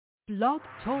Blog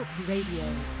Talk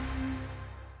Radio.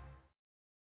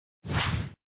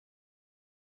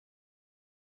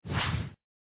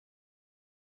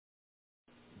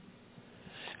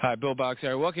 Hi, Bill Boggs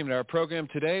here. Welcome to our program.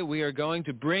 Today we are going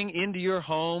to bring into your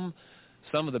home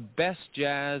some of the best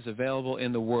jazz available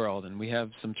in the world, and we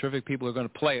have some terrific people who are going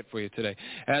to play it for you today.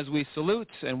 As we salute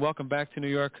and welcome back to New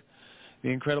York the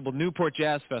incredible Newport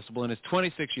Jazz Festival in its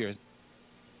 26 years.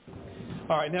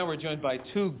 All right, now we're joined by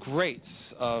two greats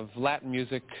of Latin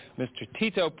music, Mr.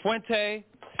 Tito Puente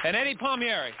and Eddie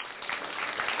Palmieri.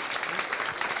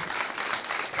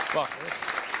 Welcome.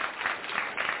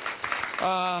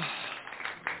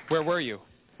 Where were you?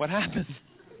 What happened?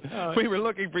 We were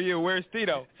looking for you. Where's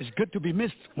Tito? It's good to be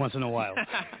missed once in a while.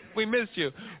 We missed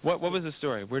you. What was the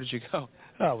story? Where did you go?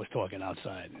 Oh, I was talking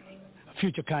outside. A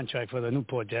future contract for the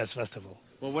Newport Jazz Festival.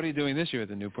 Well, what are you doing this year at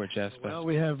the Newport Jazz Festival?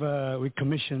 Well, we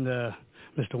commissioned,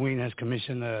 Mr. Ween has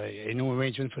commissioned a new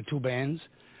arrangement for two bands,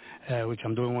 which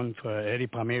I'm doing one for Eddie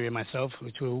Palmieri and myself,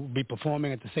 which will be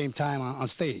performing at the same time on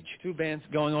stage. Two bands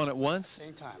going on at once?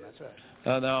 Same time, that's right.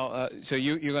 So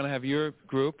you're going to have your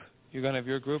group. You're going to have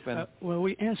your group, and well,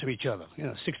 we answer each other.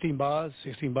 16 bars,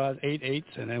 8 eights,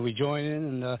 and then we join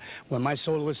in. And when my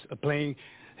soloist is playing,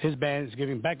 his band is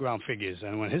giving background figures,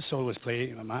 and when his soloist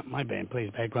plays, my band plays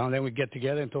background. Then we get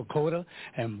together into a coda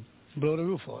and blow the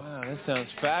roof off. Wow, that sounds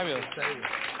fabulous.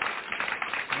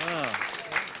 Wow.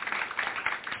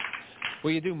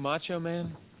 Will you do Macho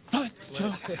Man?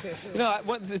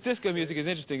 Disco music is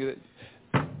interesting.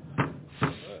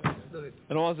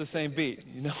 And all is the same beat.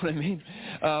 You know what I mean?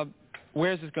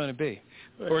 Where's this going to be?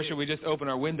 Or should we just open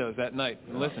our windows at night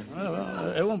and listen?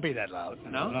 Well, it won't be that loud.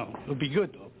 No? It'll be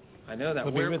good, though. I know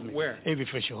that. Where? Avery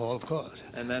Fisher Hall, of course.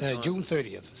 And that's June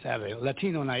 30th, Saturday.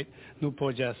 Latino night,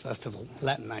 Newport Jazz Festival,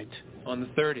 Latin night. On the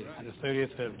 30th? On the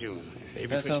 30th of June.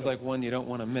 That sounds like one you don't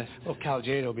want to miss. Oh, Cal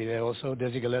Jade will be there also,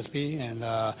 Desi Gillespie, and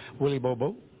Willie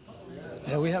Bobo.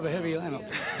 Yeah, we have a heavy lineup.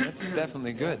 That's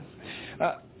definitely good.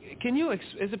 Can you, is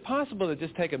it possible to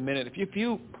just take a minute, if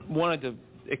you wanted to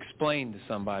explain to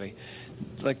somebody,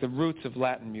 like the roots of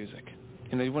Latin music,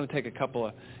 you want to take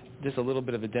just a little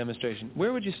bit of a demonstration,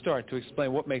 where would you start to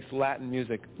explain what makes Latin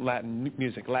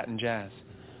Latin jazz?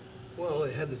 Well,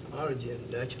 it had this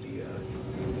origin, actually,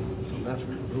 from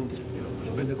African roots,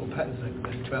 the rhythmical patterns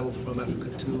that traveled from Africa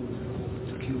to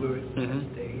Cuba and the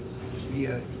United States. We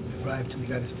arrived to the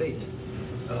United States.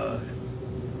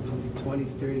 From the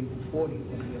 20s, 30s, 40s,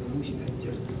 and the evolution had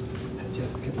just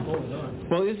kept going on.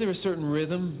 Well, is there a certain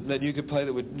rhythm that you could play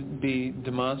that would be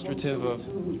demonstrative of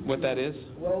what that is?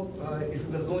 Well, if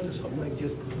we're going to something like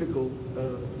just typical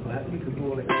Latin, we could go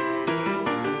like...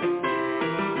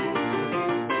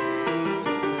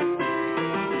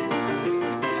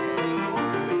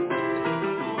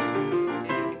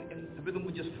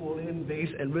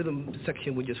 And rhythm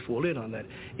section would just fall in on that.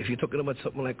 If you're talking about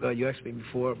something like you asked me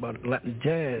before about Latin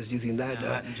jazz, using that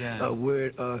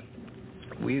word,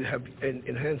 we have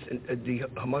enhanced the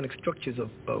harmonic structures of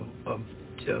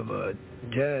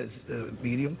jazz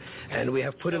medium, and we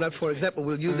have put it out. For example,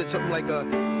 we'll use it something like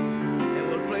and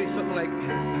we'll play something like.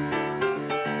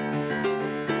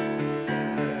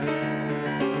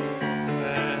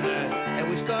 And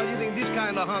we start using this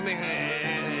kind of humming,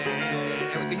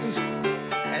 and we can use.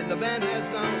 And the band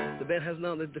has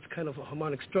now this kind of a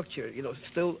harmonic structure,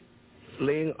 still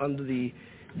laying under the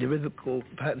rhythmical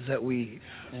patterns that we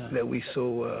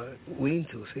so wean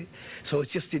to, see? So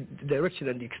it's just the direction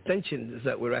and the extensions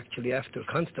that we're actually after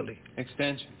constantly.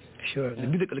 Extensions. Sure, the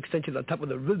musical extensions on top of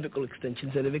the rhythmical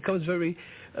extensions, and it becomes very,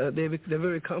 they're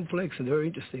very complex and very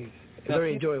interesting, now,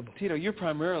 very enjoyable. Tito, you're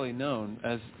primarily known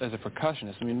as a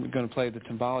percussionist. I mean, we're going to play the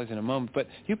timbales in a moment, but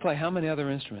you play how many other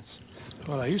instruments?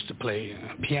 Well, I used to play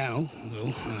piano,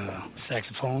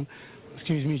 saxophone.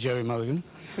 Excuse me, Jerry Mulligan.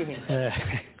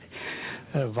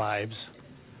 Vibes.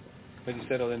 But you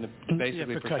settled into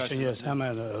basically percussion. Yes, I'm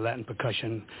a Latin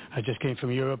percussion. I just came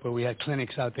from Europe, where we had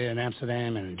clinics out there in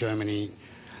Amsterdam and Germany.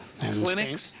 And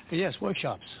clinics? Yes,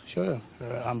 workshops. Sure.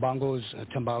 On bongos,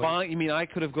 timbales. You mean I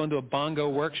could have gone to a bongo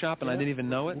workshop and I didn't even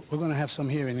know it? We're going to have some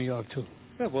here in New York too.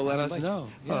 Yeah, well, let us know.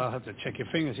 Yeah. Well, I'll have to check your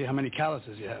fingers, see how many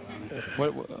calluses you have.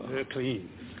 They're clean.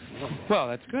 Well,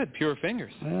 that's good. Pure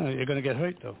fingers. Yeah, you're going to get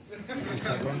hurt, though.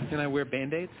 Can I wear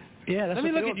Band-Aids? Yeah, that's Let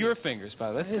me look at your fingers,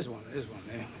 by the way. Here's one. Here's one.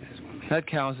 That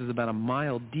callus is about a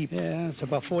mile deep. Yeah, it's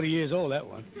about 40 years old, that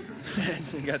one.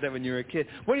 You got that when you were a kid.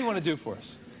 What do you want to do for us?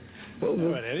 Well, all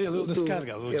right, Eddie, we'll do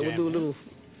a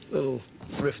little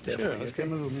riff there. Sure, let's get a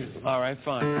little music. All right,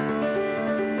 fine.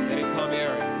 Eddie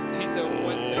Palmieri, Tito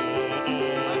Puente.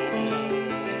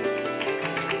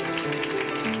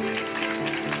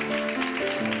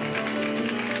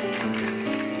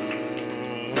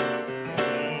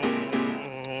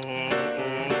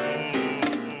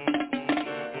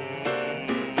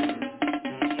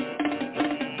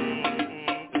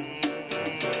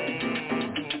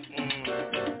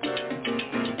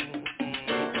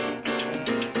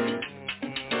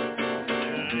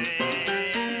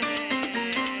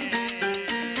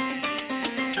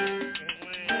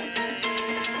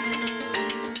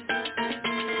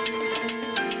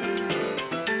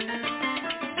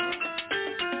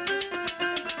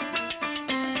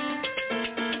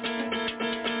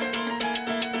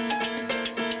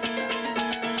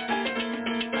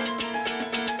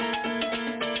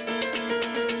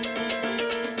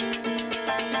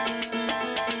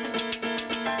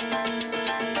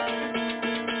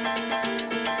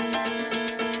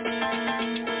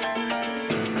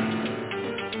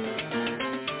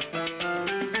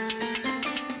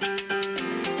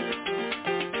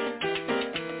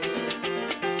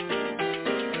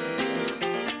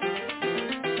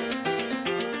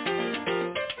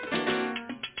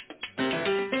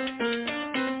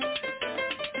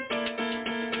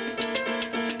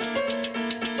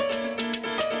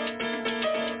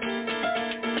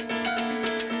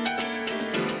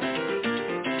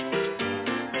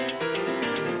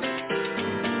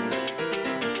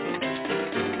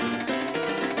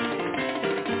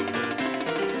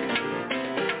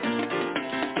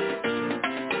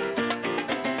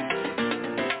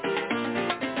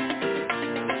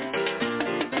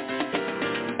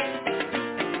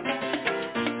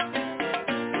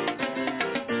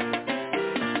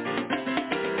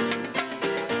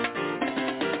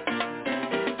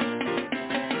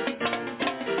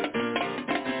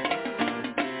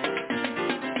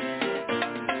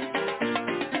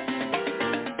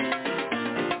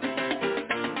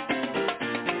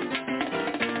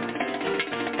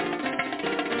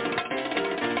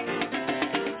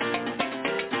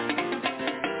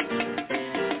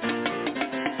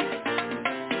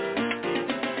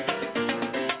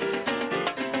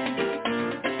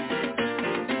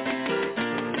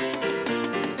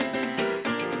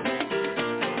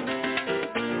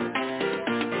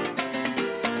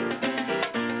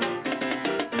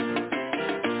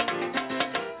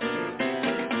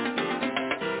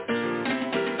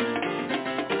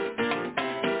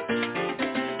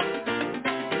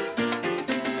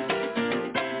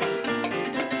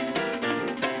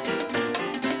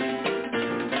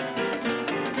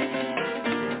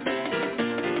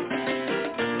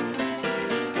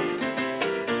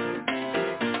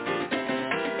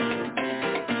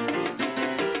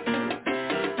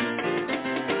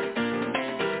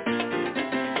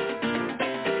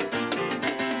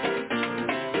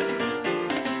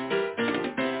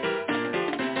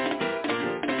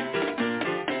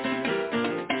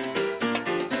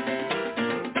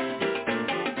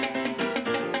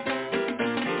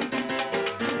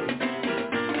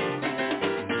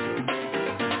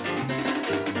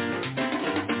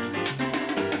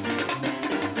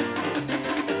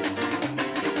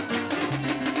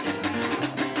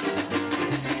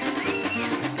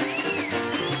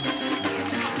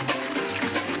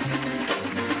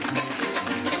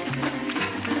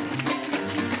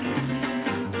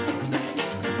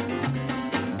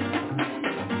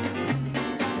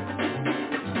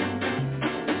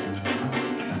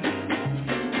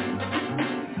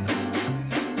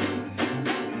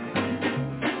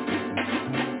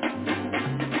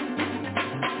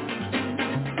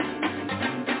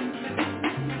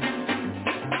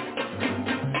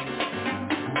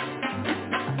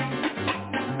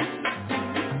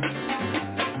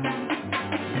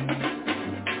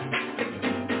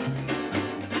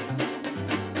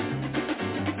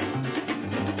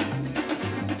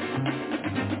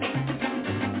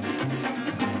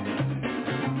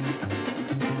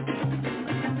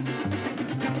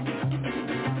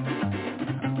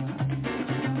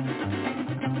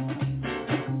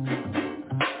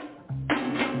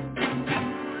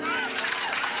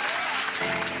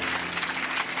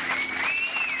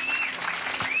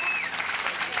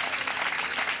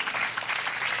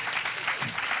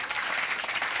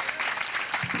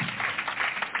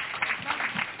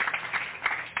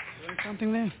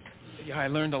 something there? Yeah, I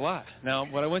learned a lot. Now,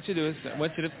 what I want you to do is I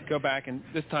want you to go back and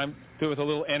this time do it with a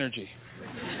little energy.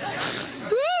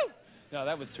 Woo! No,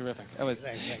 that was terrific. That was,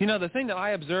 you know, the thing that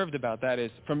I observed about that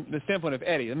is, from the standpoint of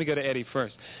Eddie, let me go to Eddie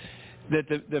first, that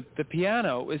the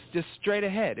piano is just straight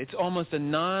ahead. It's almost a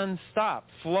non-stop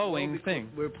flowing thing.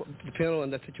 The piano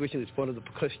in that situation is part of the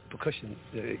percussion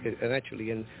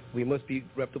naturally, and we must be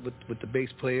wrapped up with the bass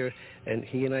player, and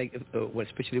he and I,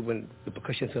 especially when the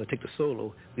percussion is going to take the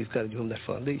solo, we've got to give him that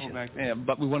foundation. Yeah,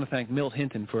 but we want to thank Milt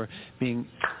Hinton for being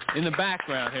in the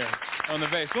background here on the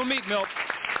bass. We'll meet Milt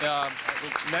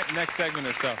next segment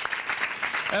or so.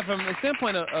 And from the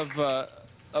standpoint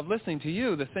of listening to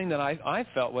you, the thing that I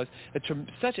felt was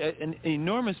such an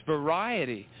enormous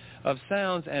variety of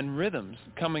sounds and rhythms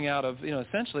coming out of, you know,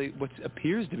 essentially what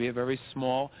appears to be a very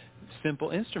small, simple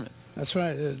instrument. That's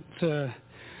right.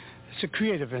 It's a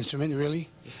creative instrument, really.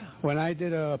 Yeah. When I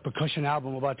did a percussion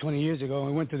album about 20 years ago, I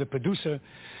went to the producer,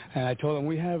 and I told him,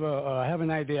 I have an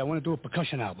idea. I want to do a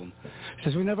percussion album. He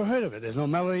says, we never heard of it. There's no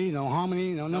melody, no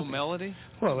harmony, no nothing. No melody?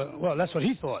 Well, that's what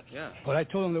he thought. Yeah. But I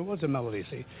told him there was a melody,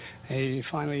 see. And he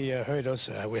finally heard us.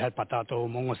 We had Patato,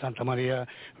 Mongo Santa Maria,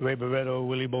 Ray Barretto,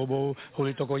 Willie Bobo,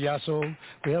 Julito Collazo.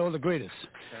 We had all the greatest.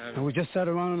 And we just sat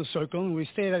around in a circle, and we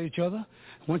stared at each other.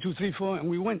 1, 2, 3, 4, and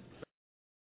we went.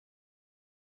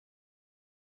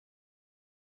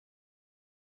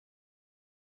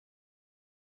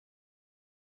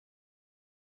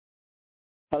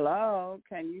 Hello,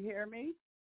 can you hear me?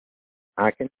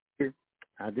 I can hear you.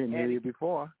 I didn't hear you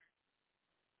before.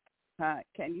 Hi,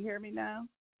 can you hear me now?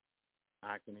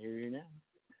 I can hear you now.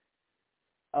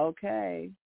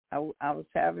 Okay. I was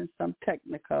having some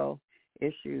technical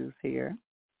issues here.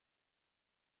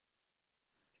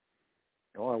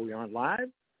 Oh, are we on live?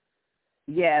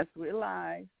 Yes, we're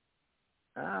live.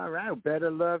 All right. Better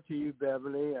love to you,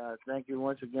 Beverly. Thank you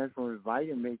once again for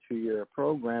inviting me to your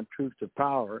program, Truth to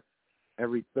Power,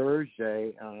 every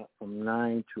Thursday from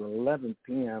 9 to 11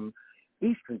 p.m.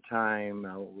 Eastern Time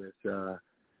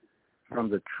from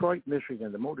Detroit,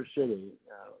 Michigan, the Motor City,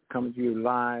 coming to you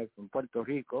live from Puerto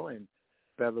Rico, and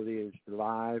Beverly is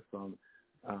live from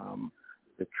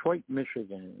Detroit,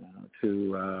 Michigan,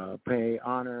 to pay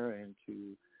honor and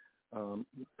to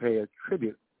pay a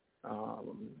tribute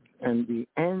and the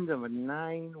end of a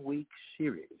 9-week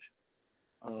series,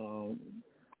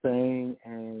 saying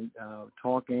and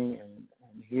talking and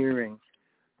hearing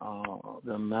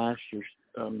the master's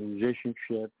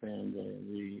musicianship and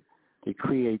the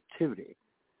creativity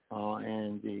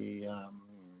and the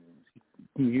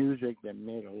music that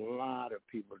made a lot of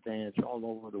people dance all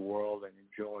over the world and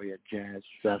enjoy at jazz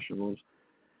festivals.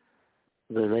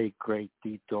 The late, great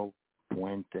Tito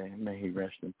Puente, may he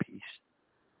rest in peace.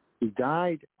 He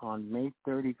died on May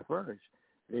 31st.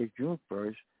 Today's June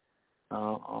 1st.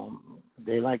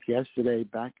 Day like yesterday,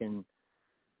 back in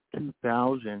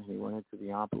 2000, he went into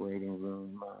the operating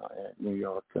room at New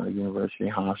York University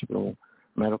Hospital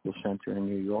Medical Center in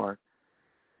New York.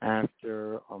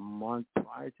 After a month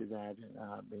prior to that,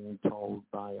 being told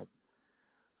by a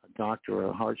doctor,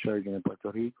 a heart surgeon in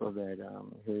Puerto Rico, that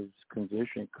his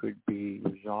condition could be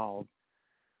resolved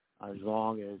as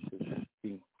long as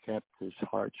he kept his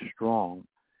heart strong.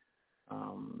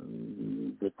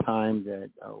 The time that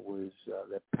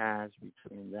that passed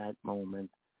between that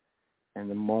moment and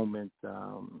the moment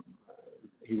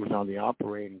he was on the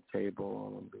operating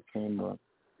table became a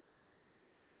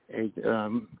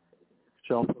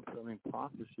self-fulfilling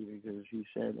prophecy, because he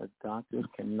said that doctors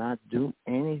cannot do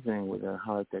anything with a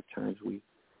heart that turns weak.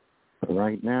 But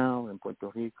right now in Puerto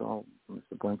Rico,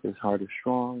 Mr. Puente's heart is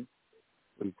strong.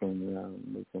 We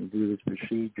can do this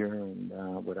procedure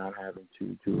and without having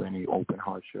to do any open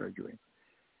heart surgery.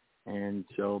 And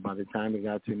so by the time he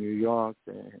got to New York,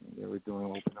 they were doing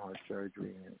open heart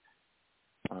surgery,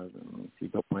 and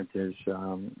Tito Puente's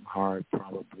heart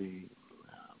probably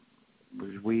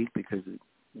was weak, because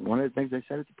one of the things they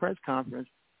said at the press conference,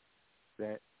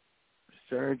 that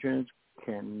surgeons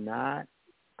cannot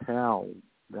tell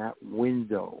that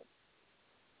window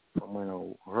from when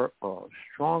a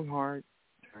strong heart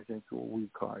turns into a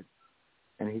weak heart.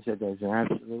 And he said there's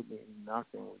absolutely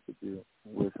nothing we could do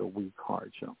with a weak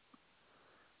heart. So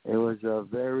it was a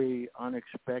very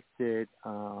unexpected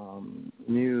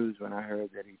news when I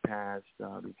heard that he passed,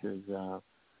 because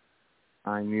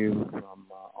I knew from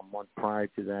a month prior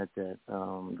to that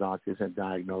doctors had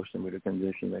diagnosed him with a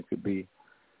condition that could be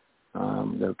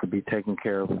taken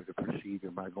care of with a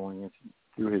procedure by going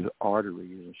through his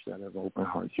arteries instead of open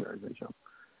heart surgery. So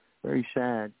very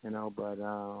sad, but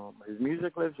his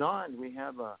music lives on. We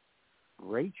have a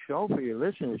great show for your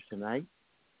listeners tonight,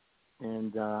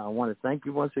 and I want to thank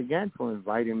you once again for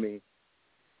inviting me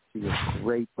to your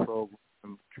great program,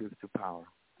 Truth to Power.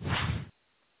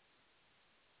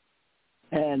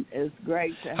 And it's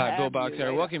great to have you. Hi, Bill Boggs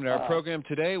here. Welcome to our program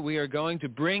today. We are going to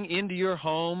bring into your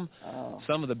home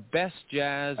some of the best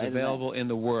jazz available in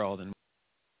the world. And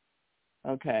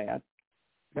okay.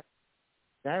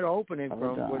 That opening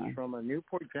was from a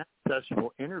Newport Jazz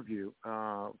Festival interview,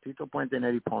 Tito Puente and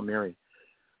Eddie Palmieri.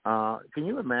 Can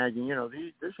you imagine,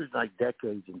 this is like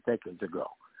decades and decades ago.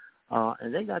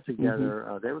 And they got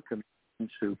together, they were commissioned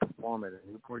to perform at a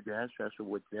Newport Jazz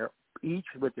Festival each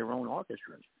with their own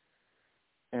orchestras.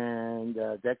 And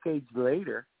decades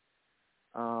later,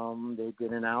 they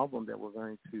did an album that we're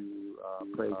going to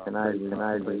play tonight.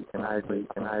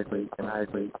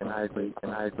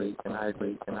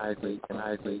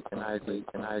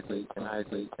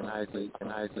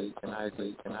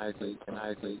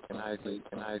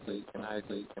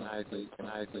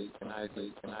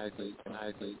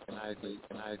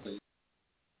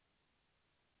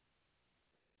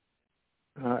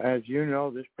 As you know,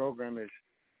 this program is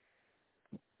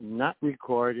not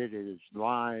recorded. It is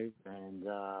live, and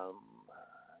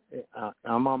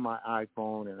I'm on my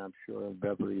iPhone, and I'm sure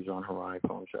Beverly's on her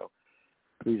iPhone, so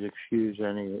please excuse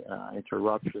any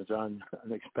interruptions,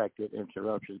 unexpected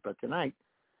interruptions. But tonight,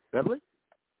 Beverly,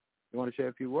 you want to say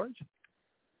a few words?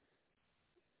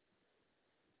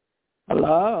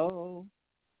 Hello.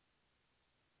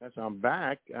 Yes, I'm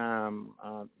back.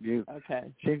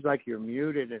 Seems like you're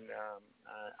muted, and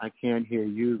I can't hear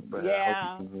you, but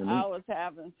I hope you can hear me. I was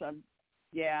having some.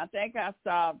 Yeah, I think I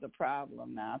solved the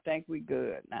problem now. I think we're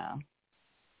good now.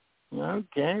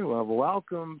 Okay, well,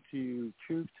 welcome to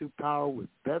Truth to Power with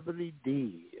Beverly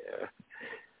D.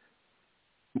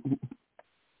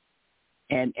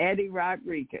 And Eddie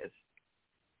Rodriguez.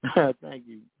 Thank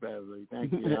you, Beverly.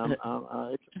 Thank you. It's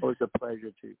always a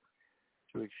pleasure to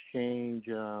exchange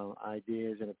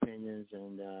ideas and opinions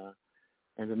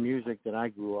and the music that I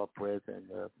grew up with, and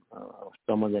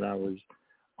someone that I was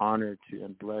honored to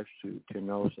and blessed to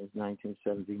know since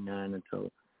 1979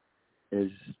 until his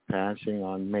passing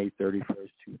on May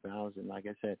 31st, 2000. Like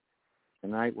I said,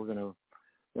 tonight we're gonna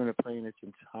play in its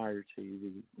entirety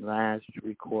the last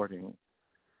recording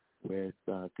with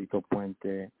Tito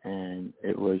Puente, and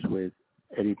it was with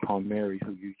Eddie Palmieri,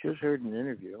 who you just heard in an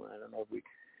interview. I don't know if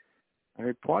I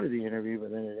heard part of the interview,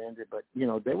 but then it ended. But,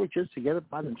 they were just together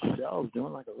by themselves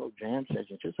doing like a little jam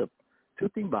session, just two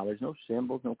timbales, no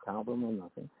cymbals, no cowbell, no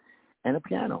nothing, and a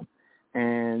piano.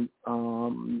 And,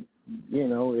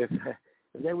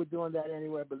 if they were doing that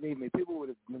anywhere, believe me, people would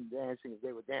have been dancing if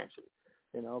they were dancing,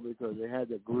 because they had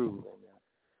the groove.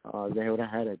 And they would have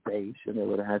had a bass, and they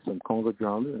would have had some conga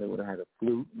drums, and they would have had a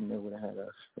flute, and they would have had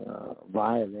a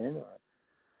violin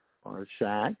or a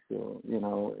sax, or,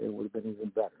 it would have been even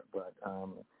better. But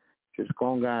just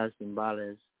congas,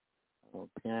 timbales,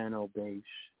 piano, bass,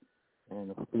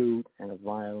 and a flute and a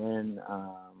violin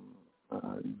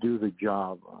do the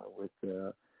job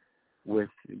with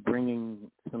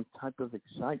bringing some type of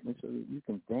excitement so that you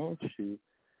can dance to,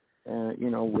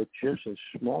 with just a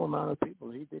small amount of people.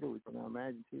 He did it with,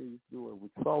 imagine he used to do it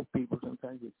with 12 people,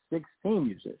 sometimes with 16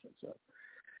 musicians. So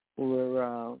I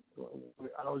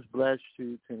was blessed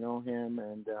to know him,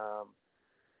 and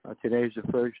today's the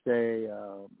first day,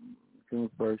 June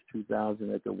 1st, 2000,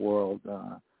 that the world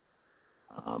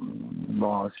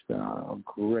lost a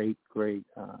great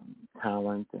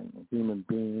talent and a human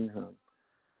being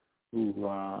who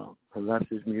left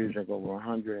his music over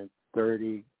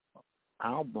 130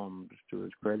 albums to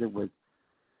his credit, with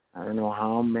I don't know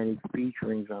how many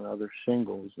featurings on other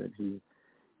singles that he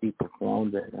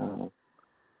performed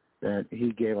that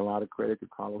he gave a lot of credit to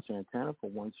Carlos Santana for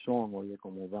one song, Oye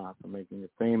Como Va, for making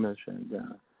it famous,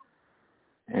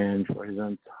 and for his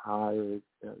tirelessly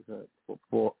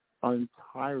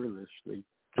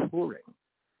touring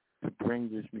to bring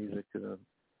this music to the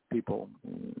people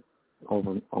in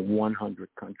over 100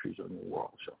 countries in the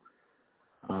world. So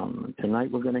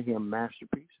tonight we're going to hear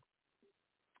Masterpiece,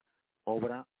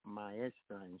 Obra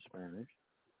Maestra in Spanish.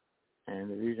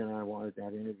 And the reason I wanted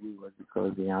that interview was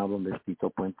because the album is Tito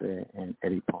Puente and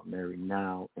Eddie Palmieri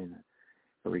now in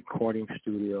a recording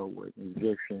studio with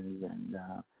musicians and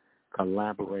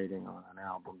collaborating on an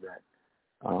album that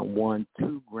won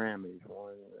 2 Grammys.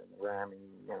 One Grammy,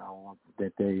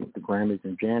 the Grammys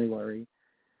in January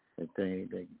that they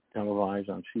televised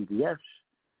on CBS,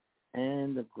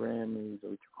 and the Grammys,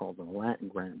 which are called the Latin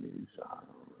Grammys,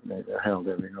 that are held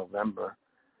every November,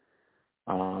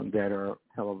 that are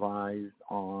televised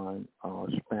on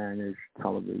Spanish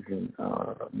television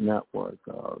network,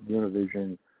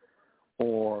 Univision,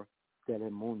 or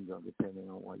Telemundo, depending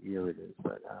on what year it is.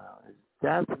 But it's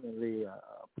definitely a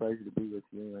pleasure to be with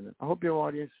you, and I hope your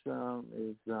audience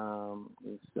is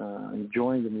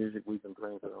enjoying the music we've been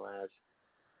playing for the last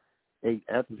 8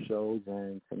 episodes,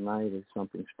 and tonight is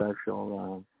something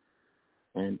special.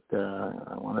 And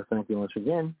I want to thank you once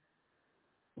again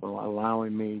for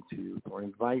for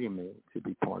inviting me to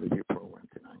be part of your program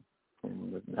tonight.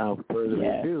 And without further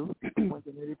ado, Tito Puente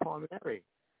Eddie Palmieri,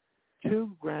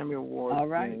 2 Grammy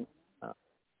Award-winning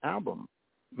album,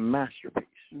 Masterpiece.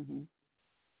 Mm-hmm.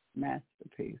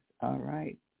 Masterpiece. All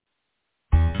right.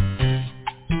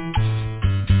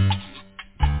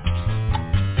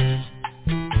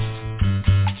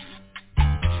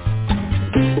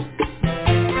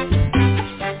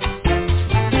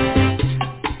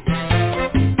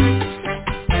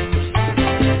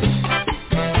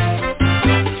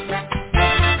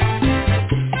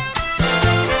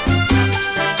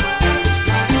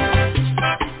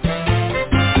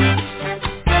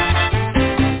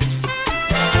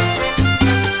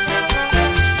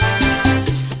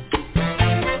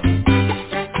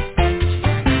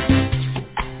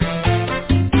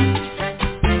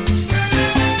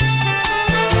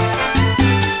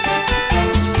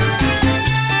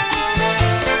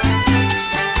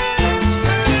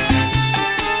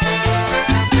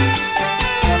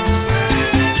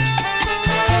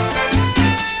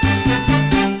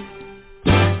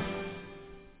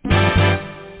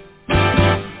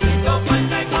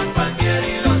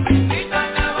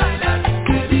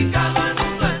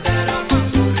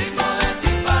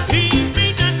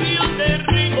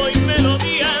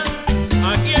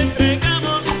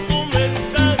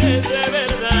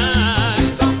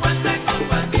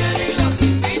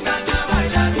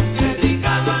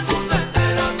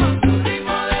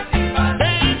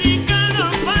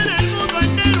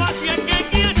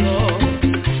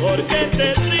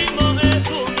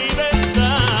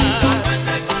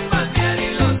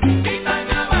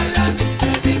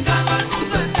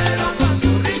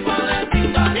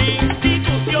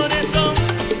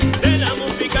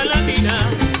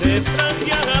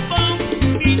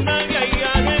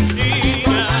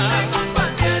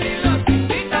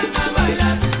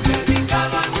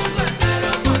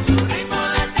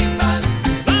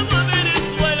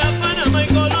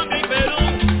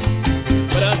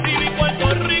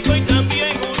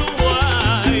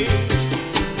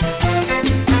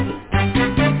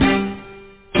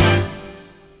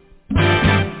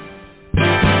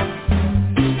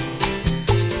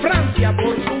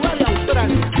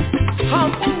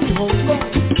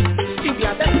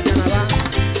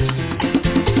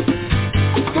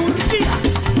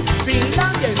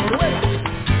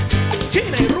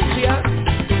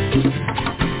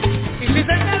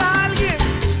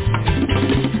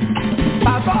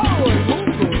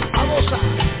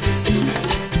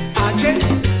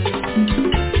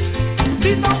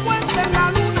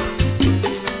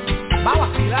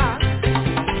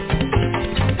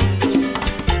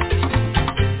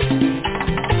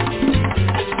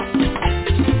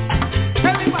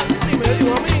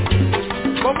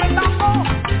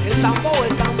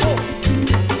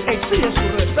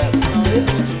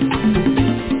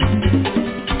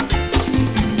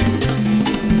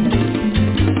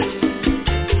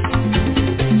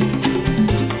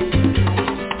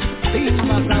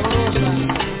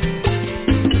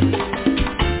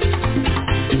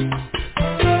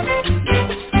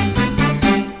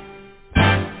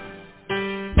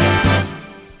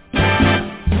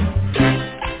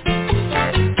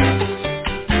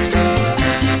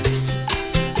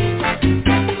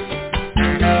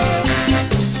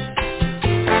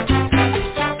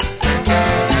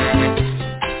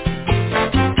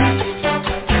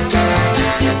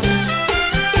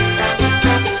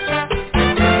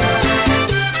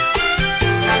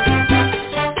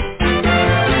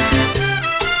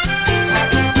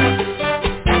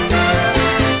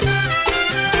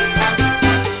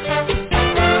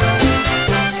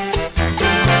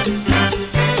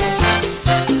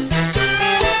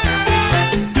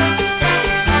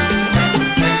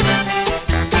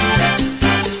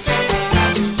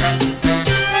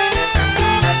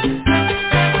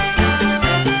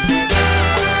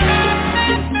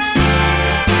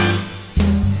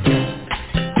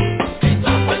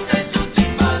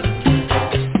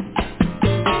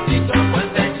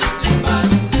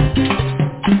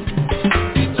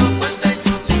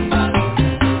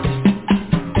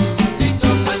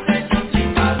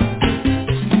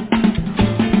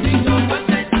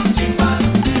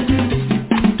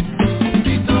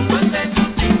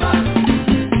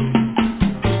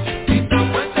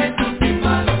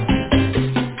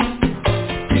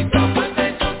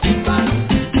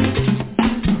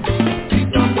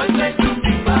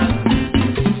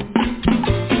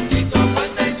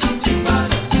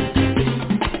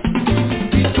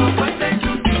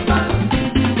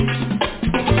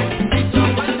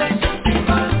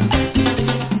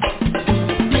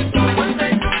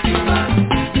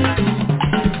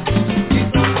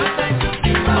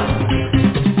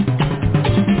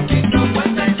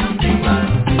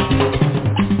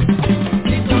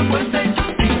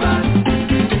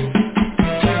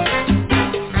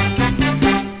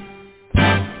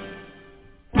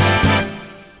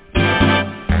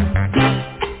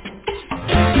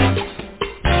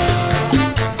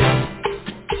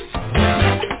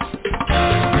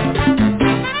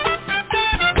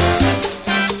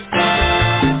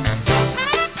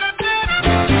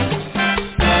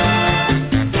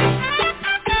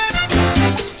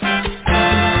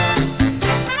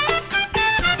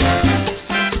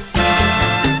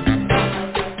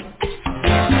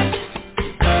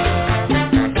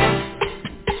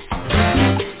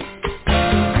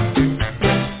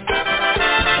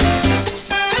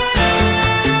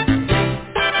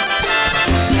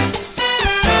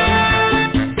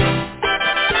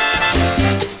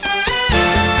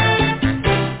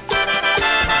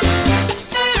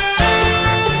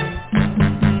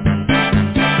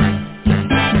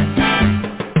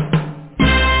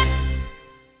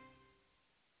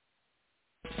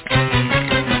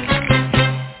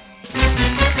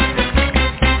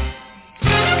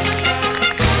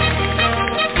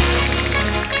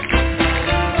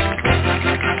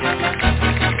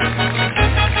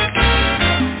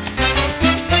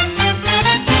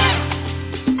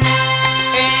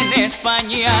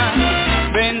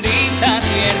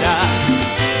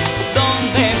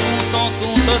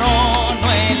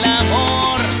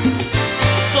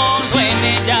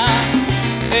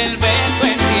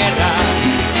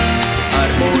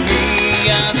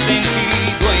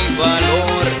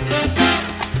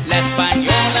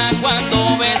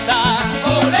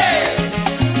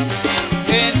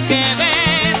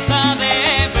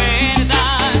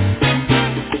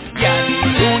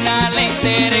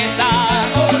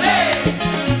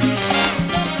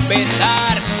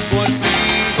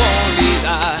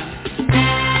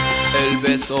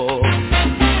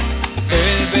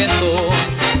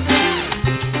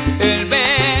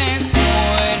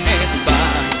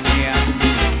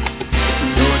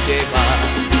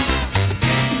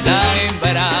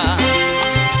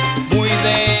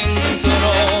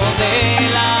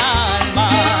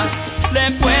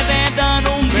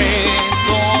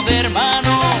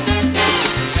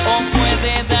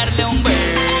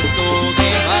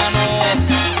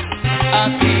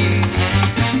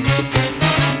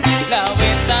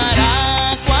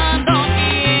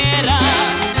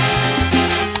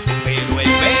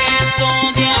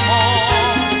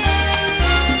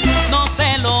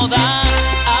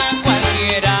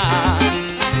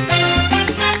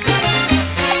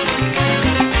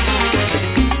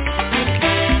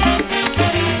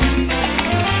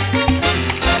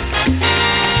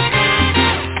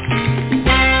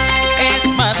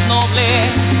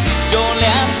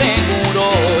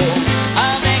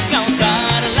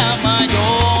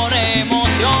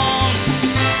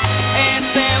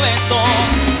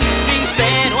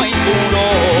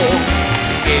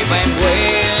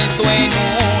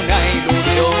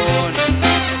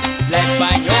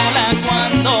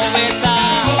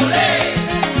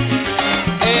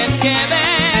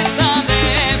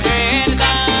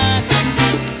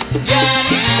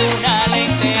 ninguna le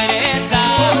interesa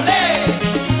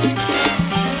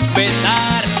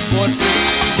besar por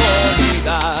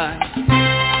frivolidad.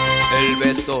 El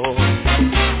beso,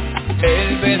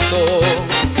 el beso,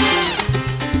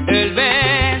 el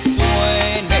beso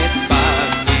en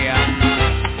España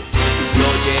lo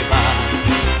lleva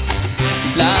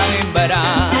la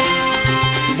hembra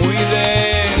muy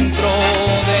dentro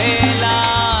del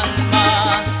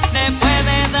alma. Le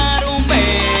puede dar un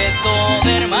beso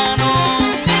de hermano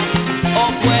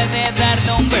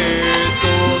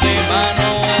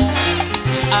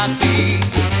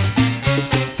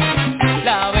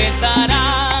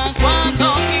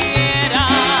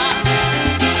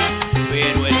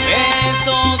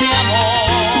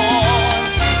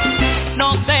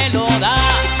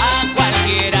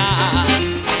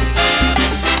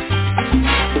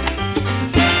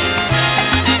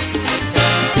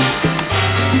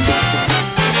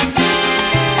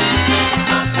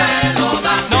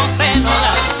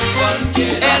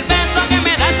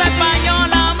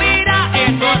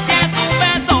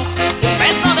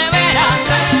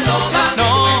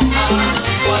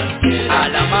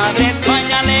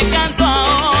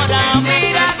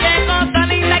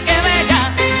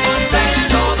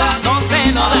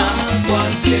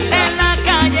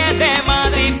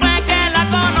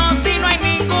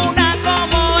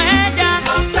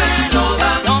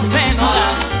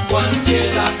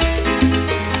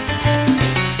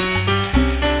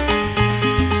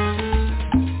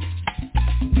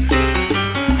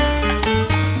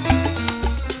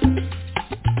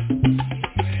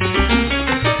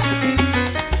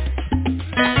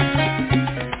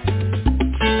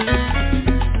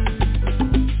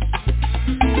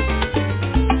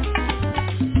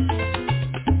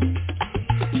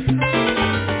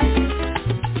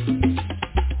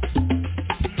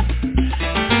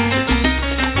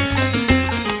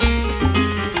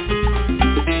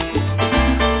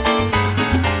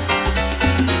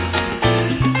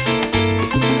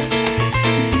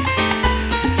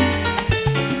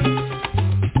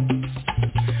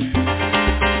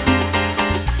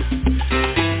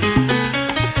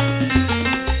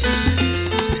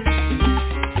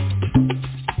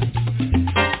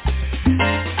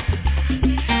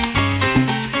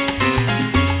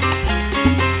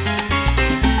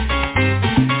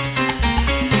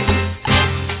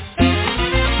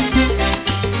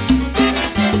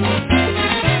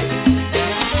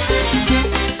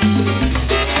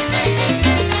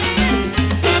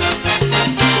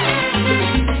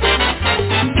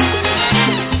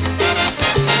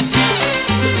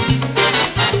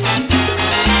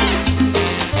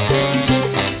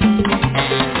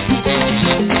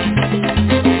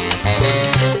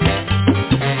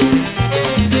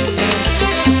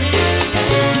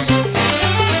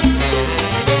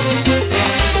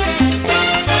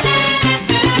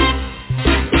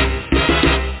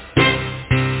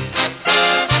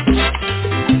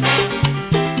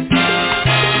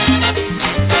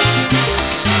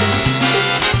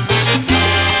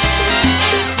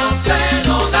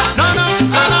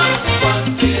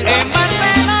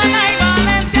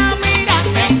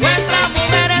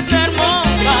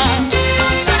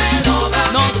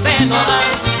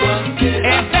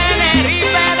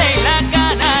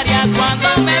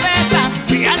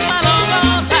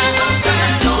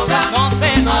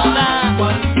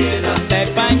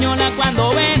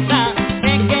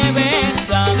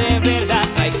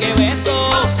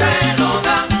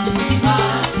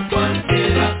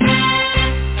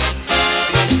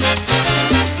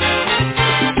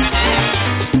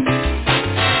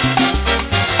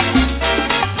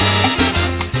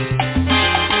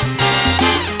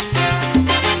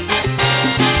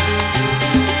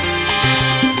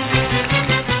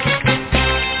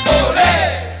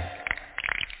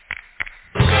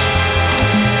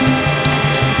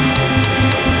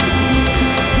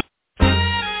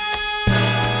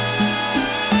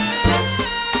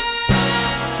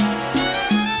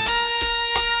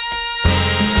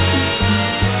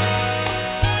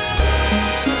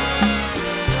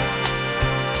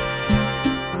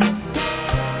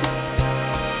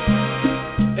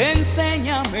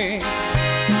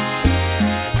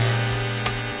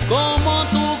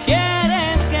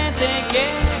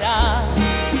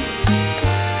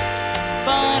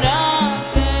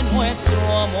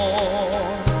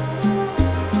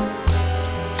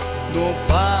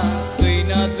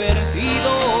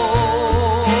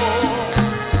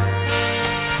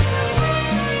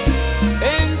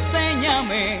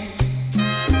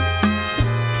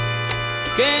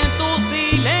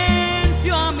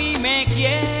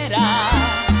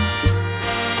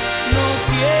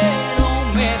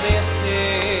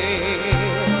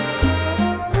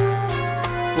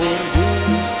por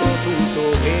gusto tú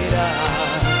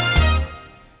toleras.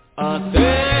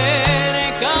 Acércame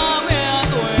a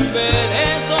tu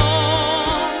embeleso,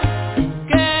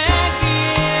 que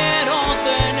quiero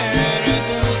tener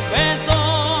tus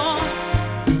besos.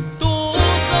 Tus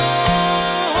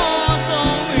ojos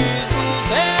son mis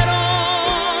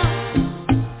luceros,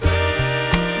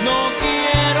 no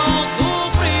quiero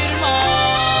sufrir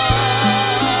más.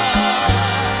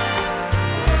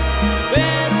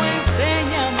 Pero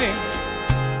enséñame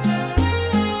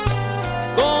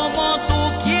cómo tú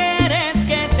quieres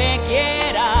que te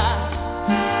quiera,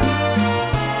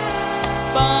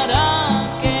 para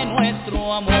que nuestro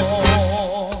amor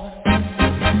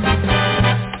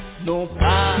no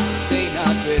pase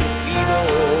inadvertido.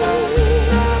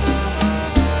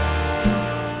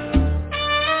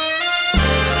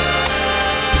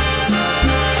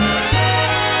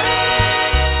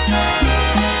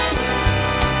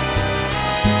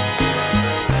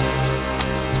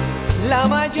 La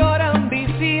mayor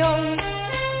ambición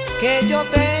que yo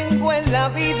tengo en la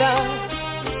vida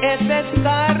es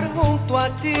estar junto a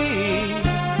ti.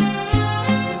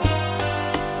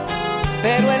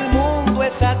 Pero el mundo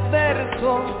es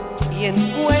adverso y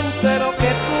encuentro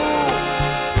que tú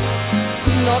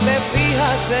no te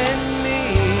fijas en mí.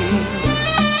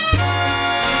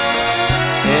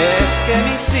 Es que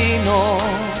mi sino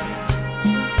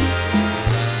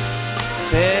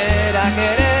será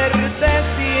quererte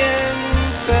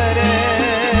siempre.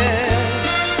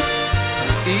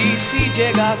 Y si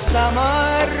llegas a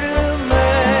amarme,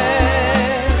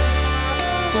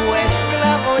 tu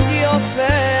esclavo yo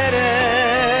seré.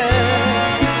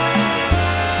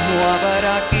 No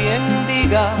habrá quien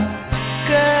diga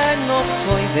que no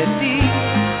soy de ti.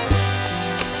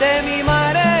 Te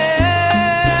mimaré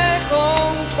con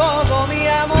todo mi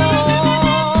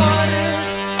amor,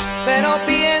 pero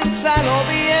piénsalo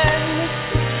bien,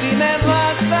 si me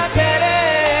vas a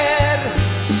querer,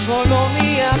 solo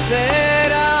mía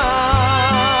serás.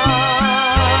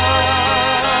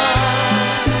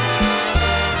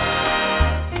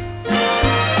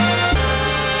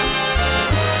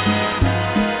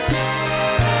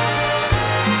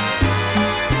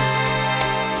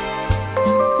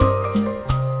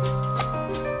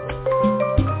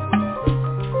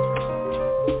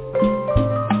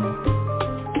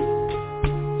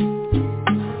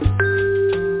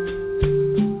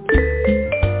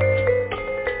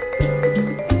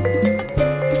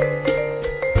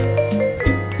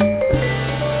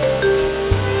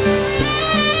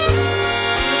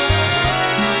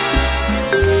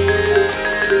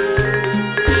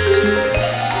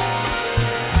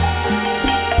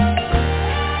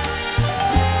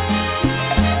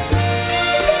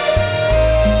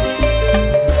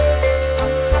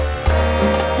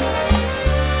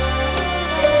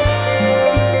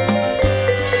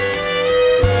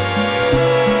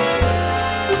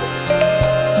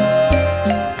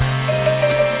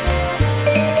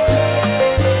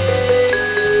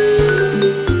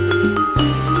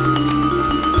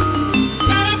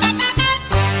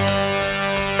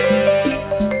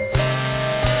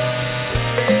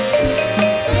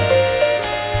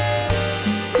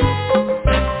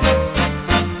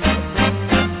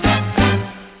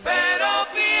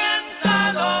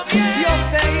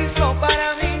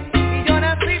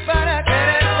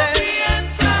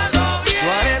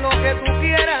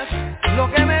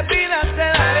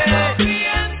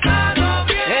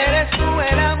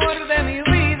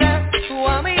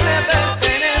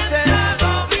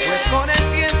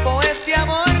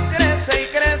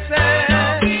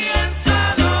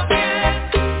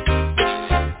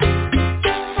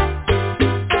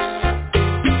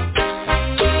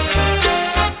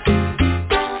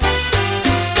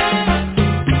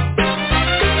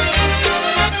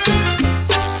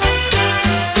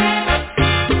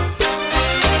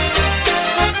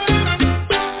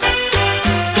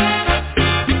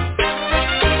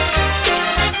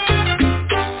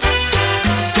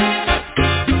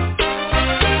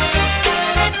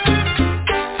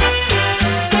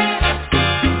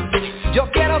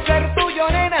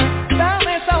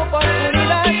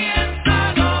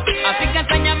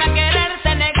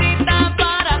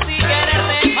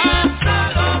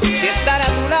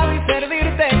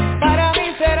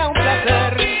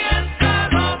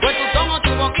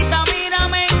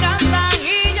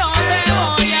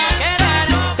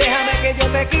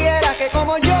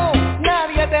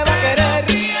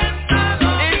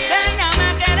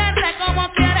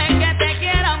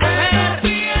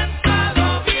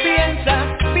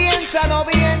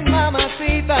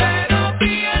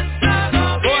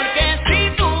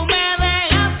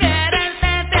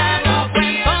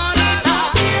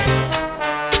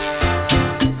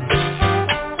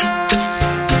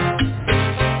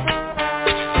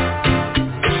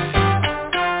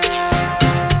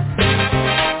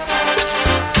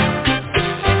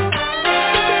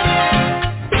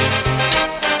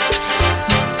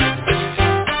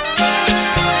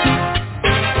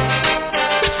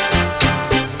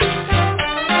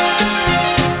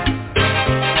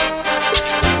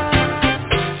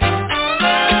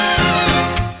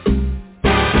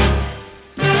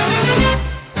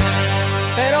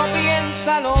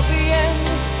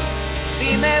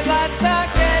 me vas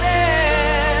a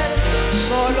querer,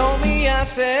 solo mía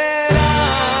serás.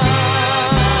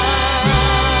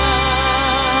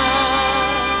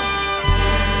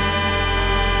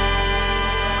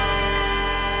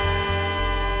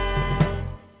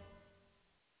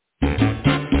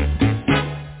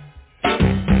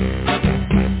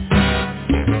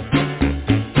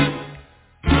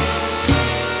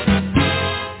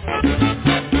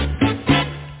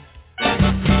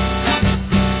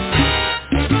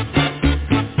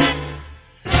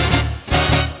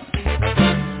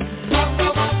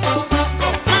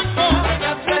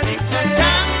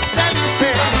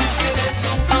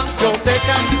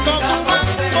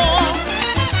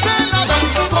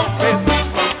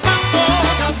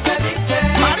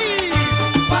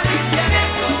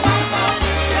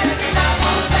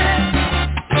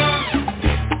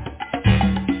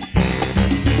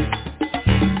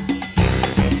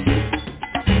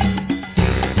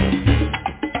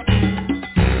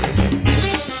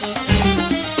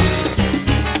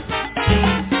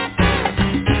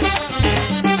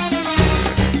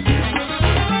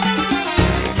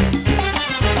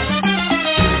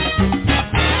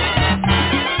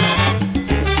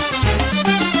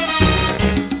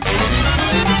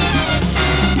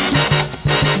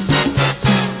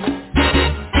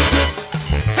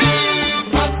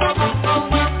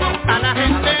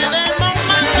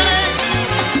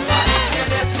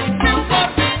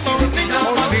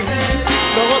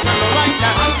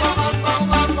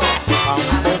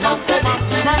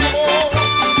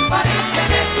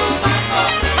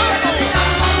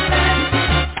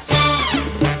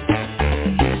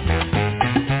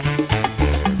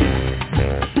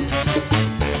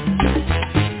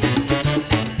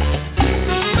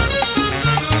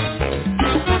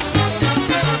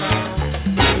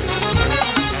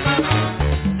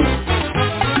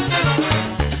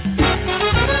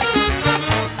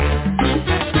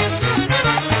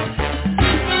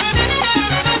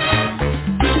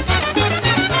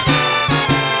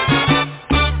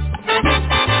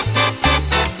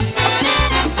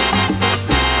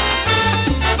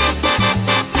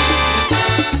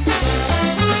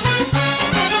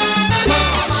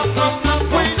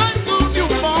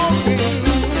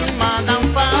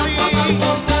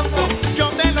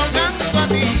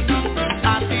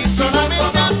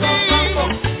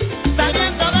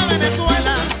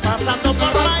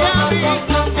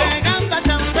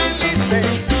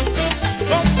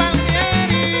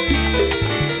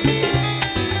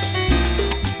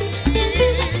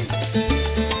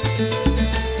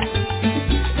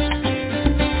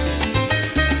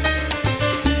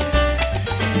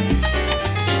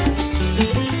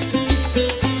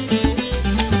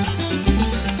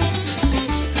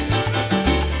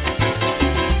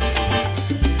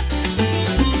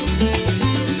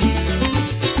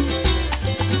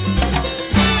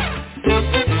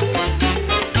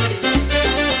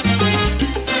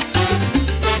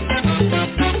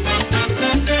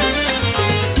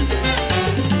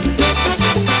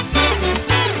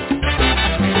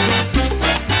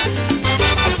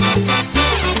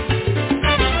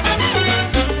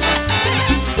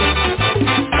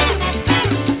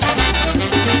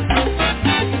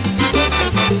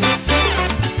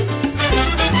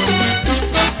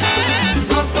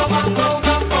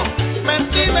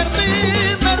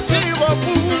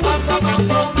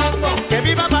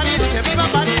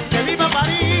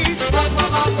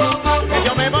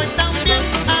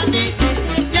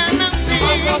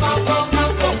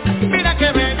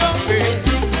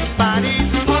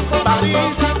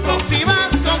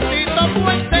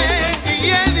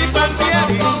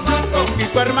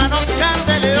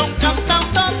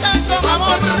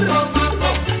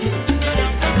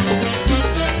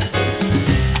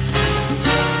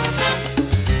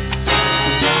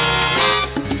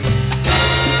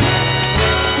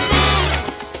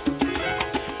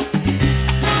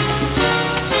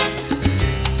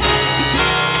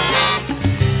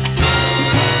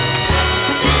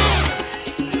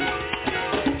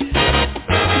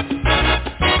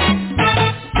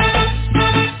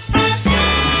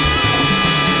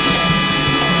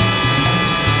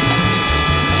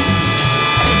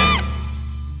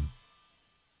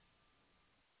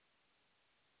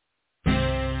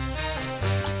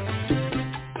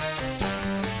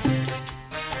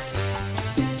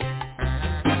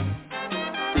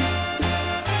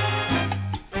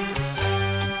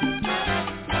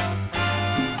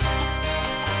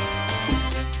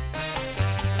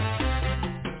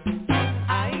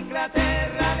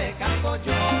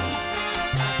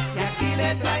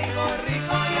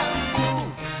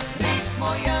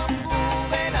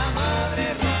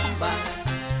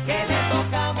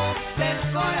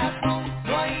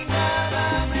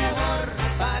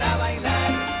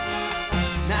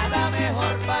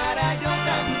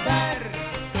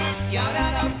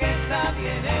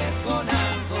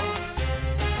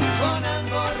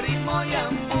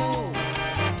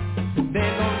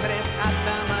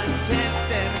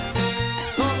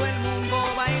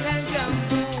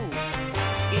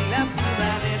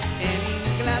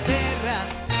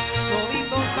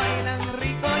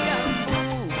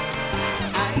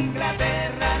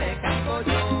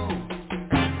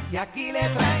 aquí le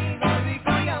traigo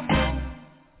rico yambú.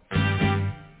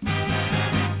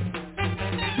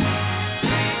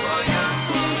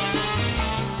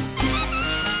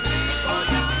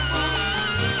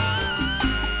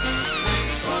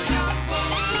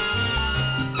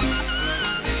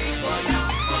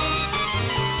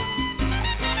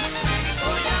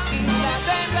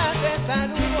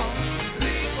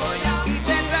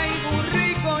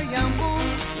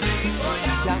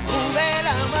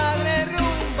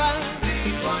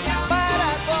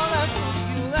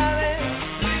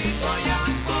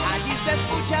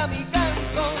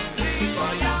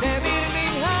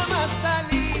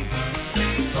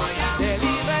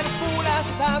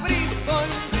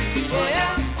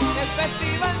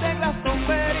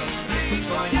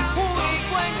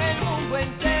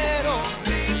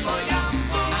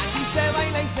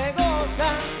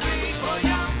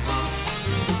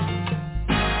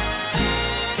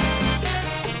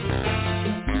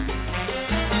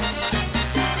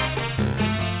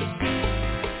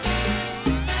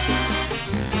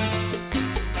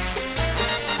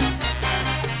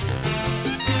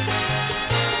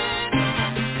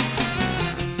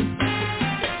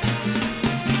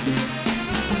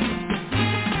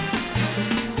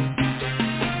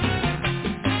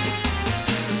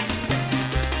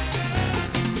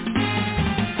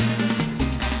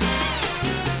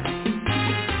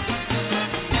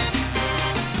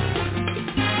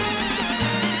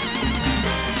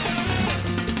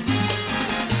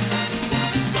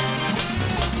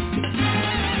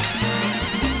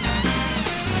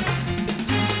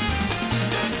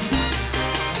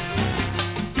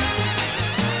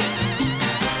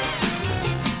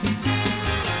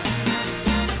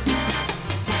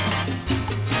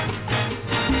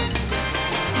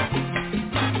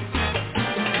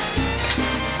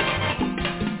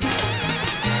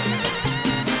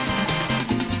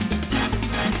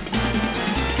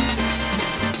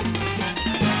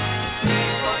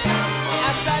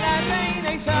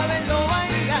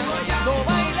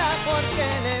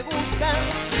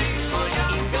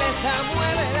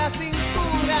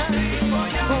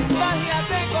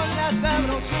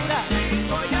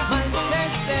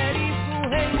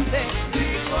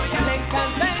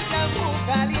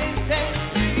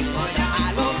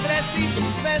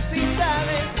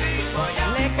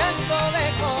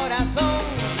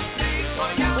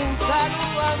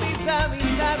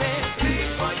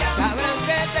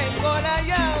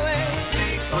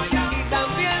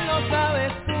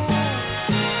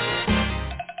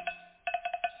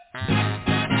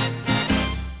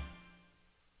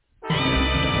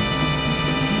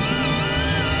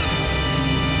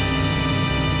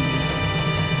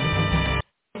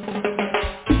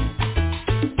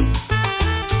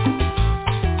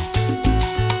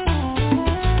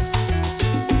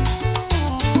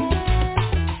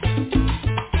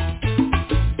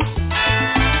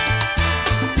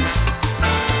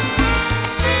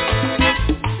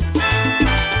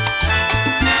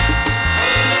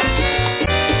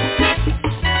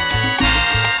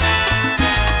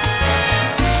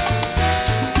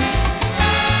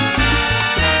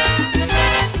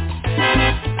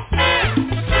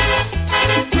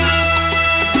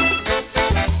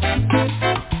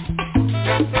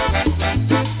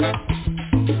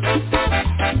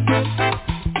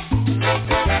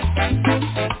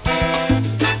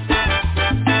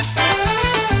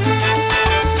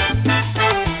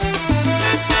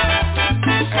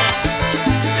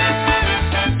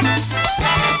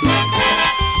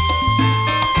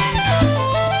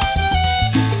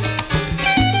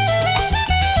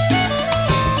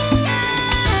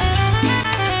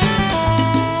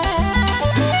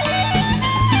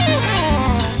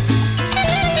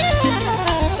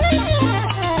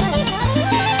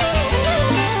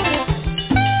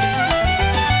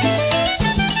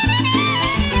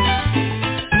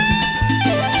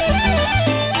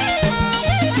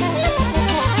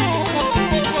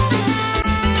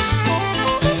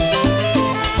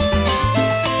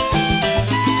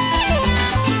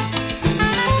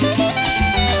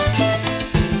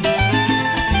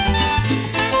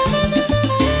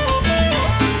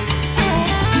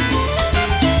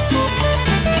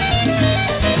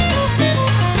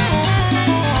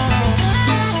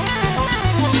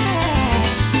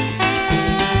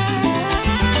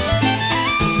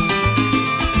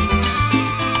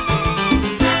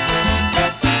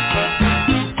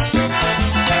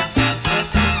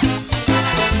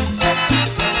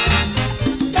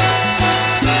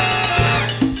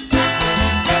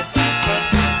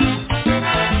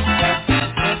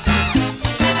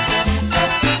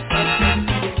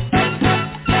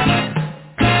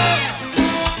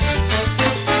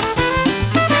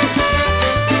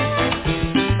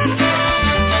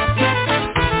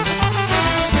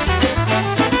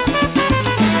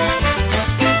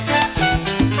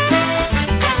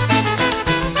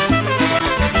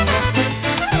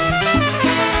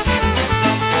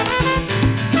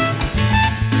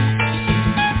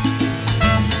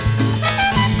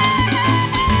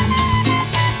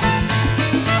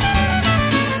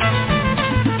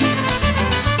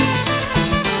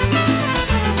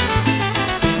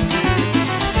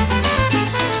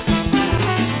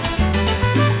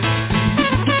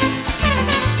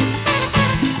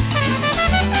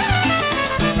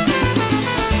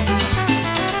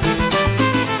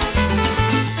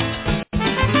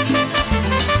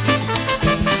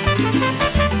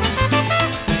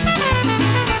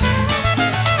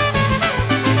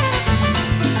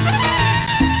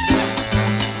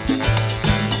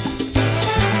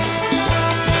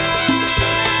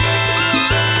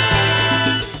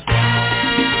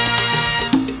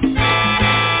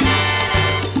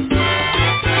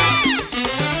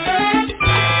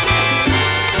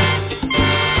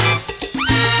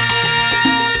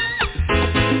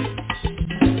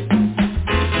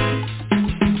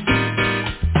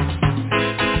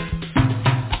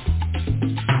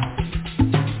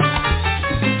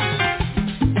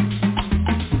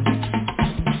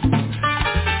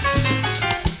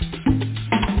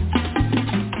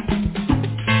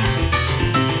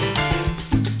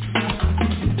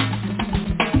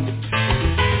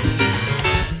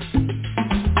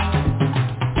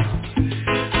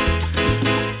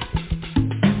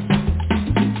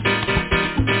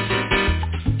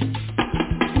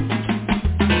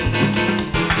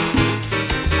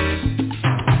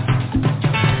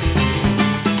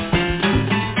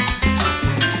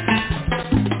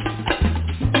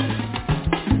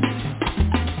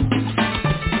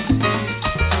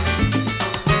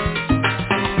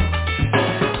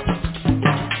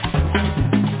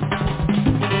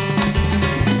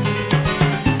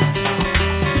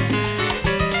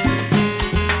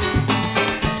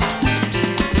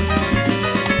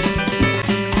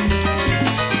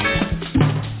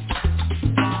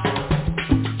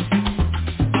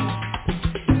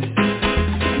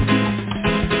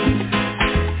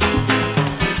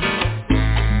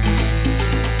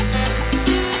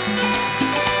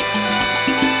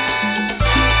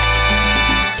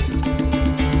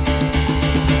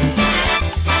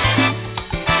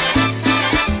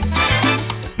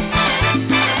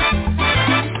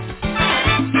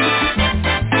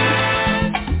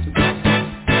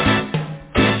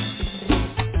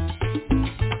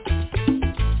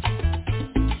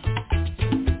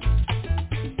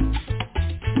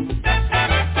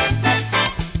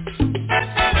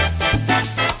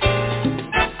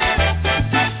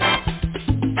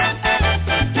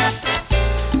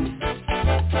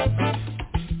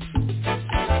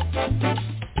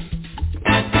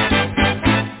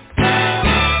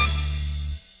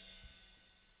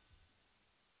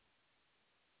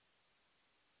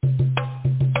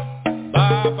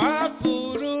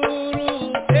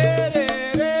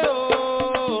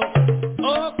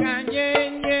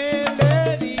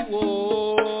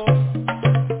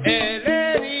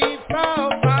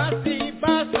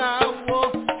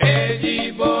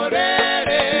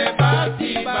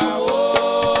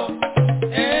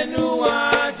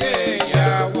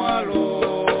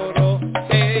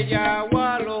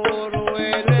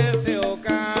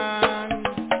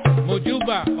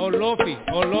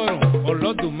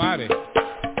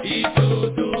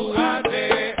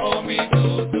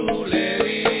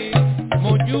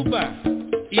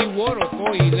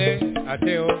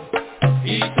 Ateo.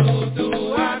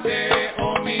 Itutu ate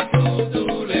omi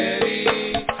tutuleri.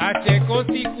 Ache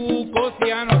kosiku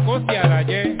kosiano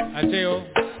kosiaraye. Ateo.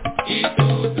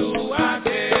 Itutu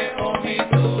ate omi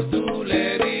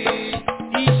tutuleri.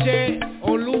 Ishe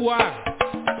olua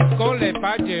kole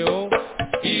pacheo.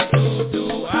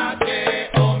 Itutu ate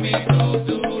omi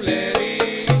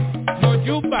tutuleri.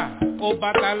 Mojuba o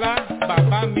batala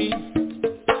babami.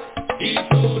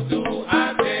 Itutu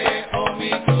ate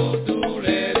omi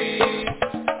tutuleri.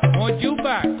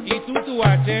 Mojuba itutu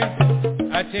ate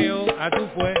ateo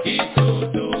atufue.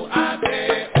 Itutu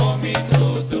ate omi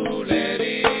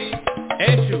tutuleri.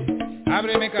 Eshu,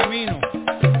 ábreme camino.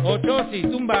 Ochosi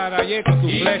tumba araye con tu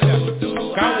flecha.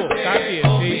 Cabo, capie,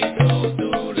 sí.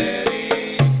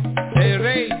 El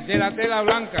rey de la tela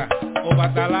blanca, o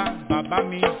batala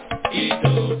babami.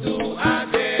 Itutu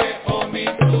ate omi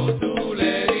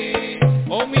tutuleri.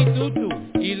 Omi tutu,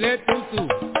 ile tutu,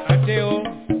 ateo,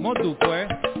 motu pues.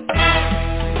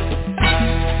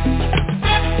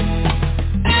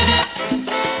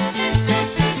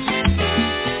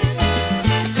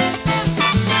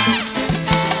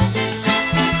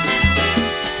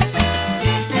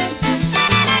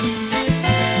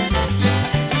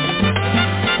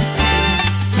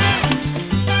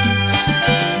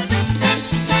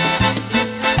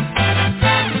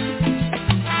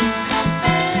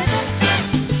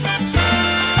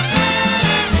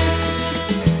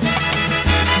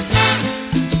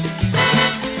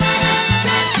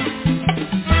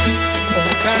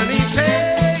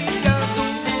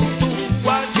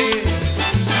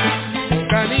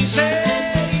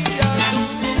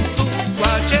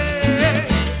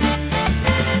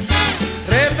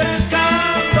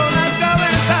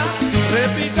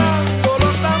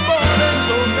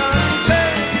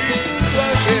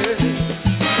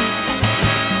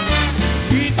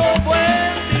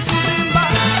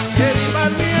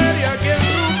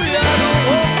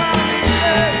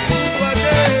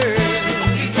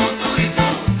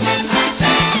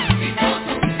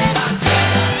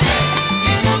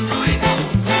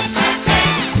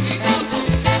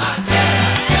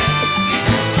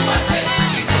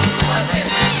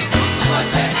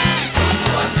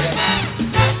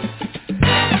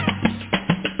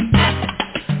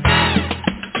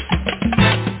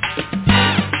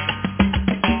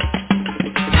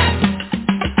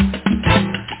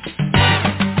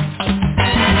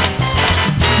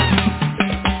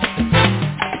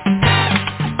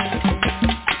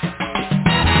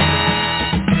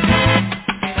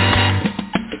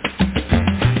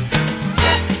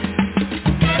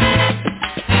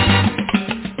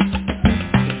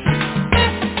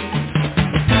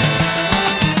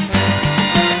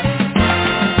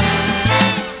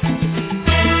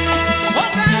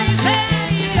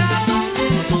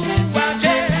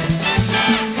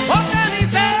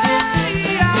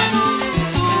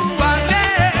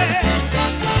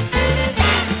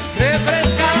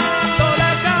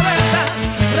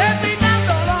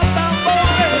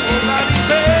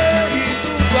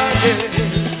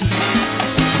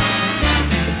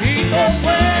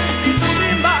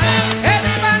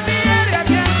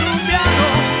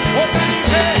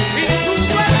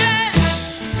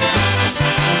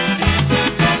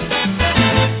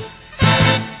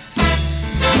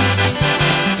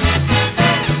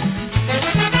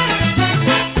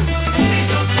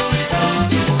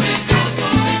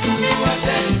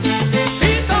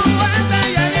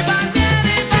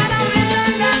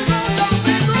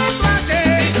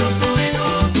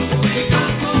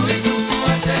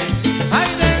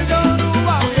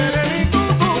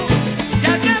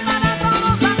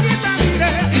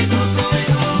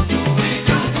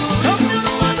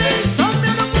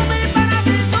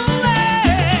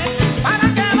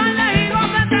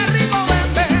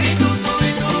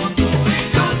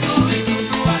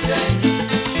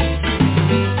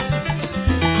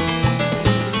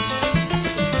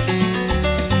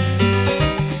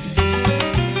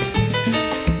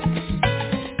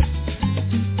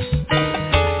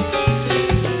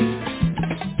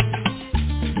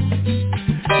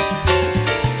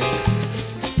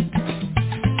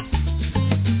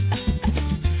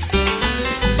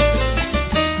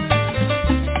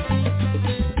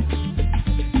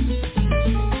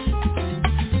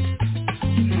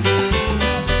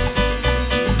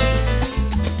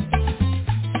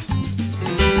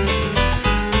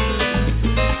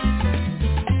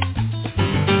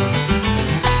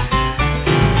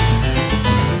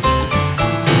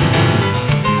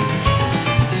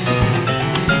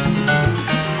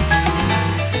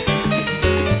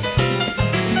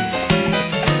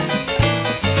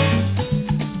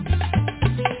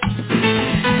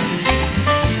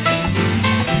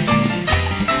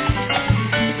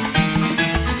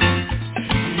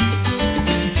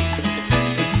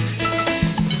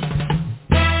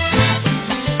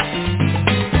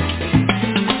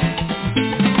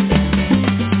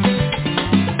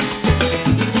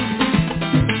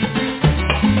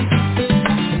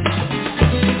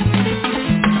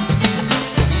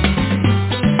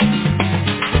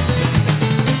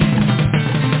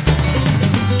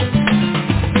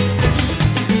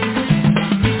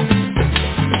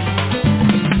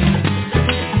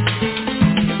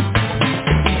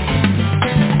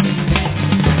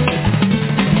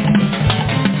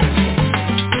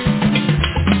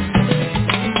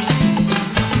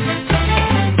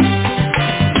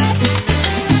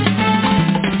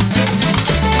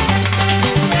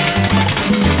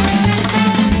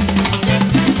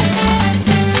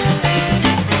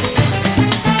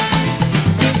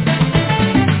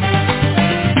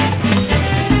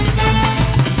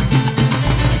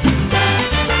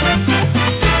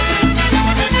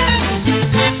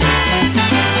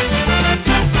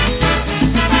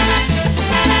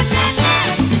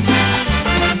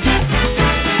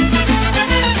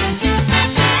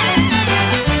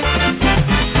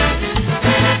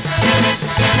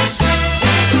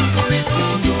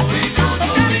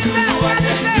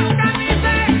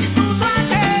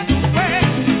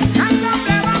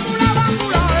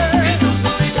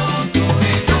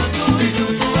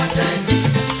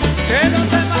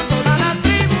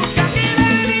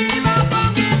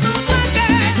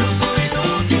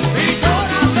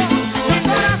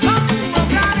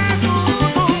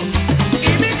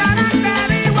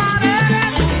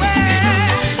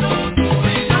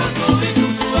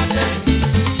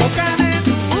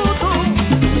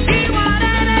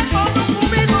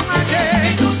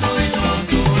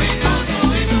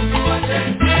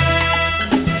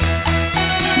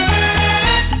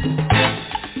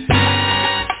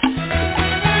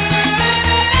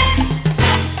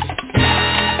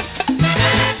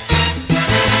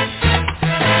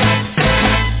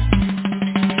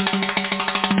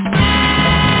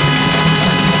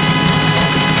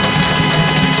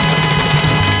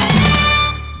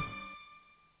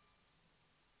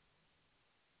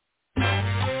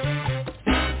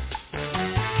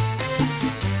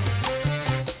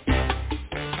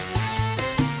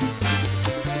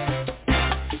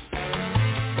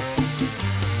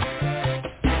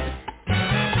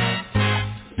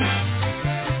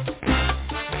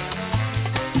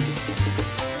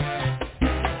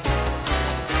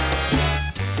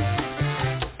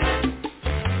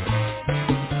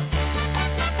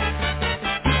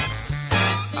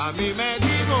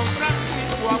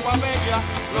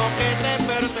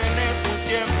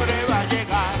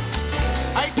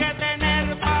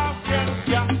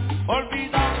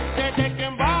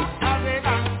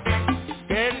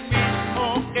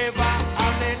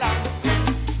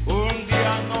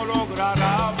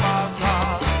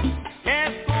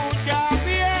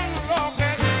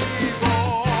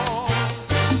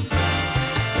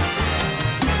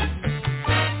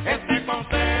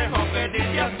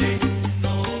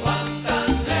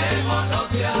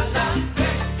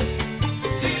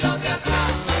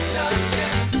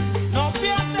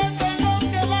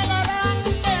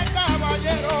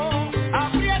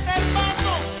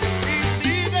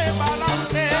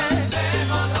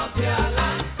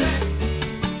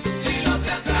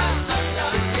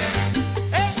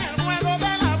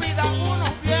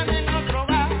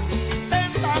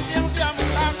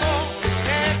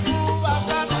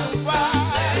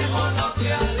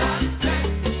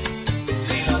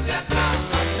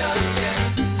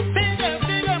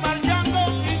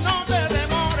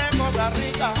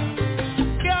 vida,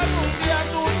 que algún día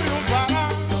tú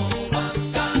triunfarás.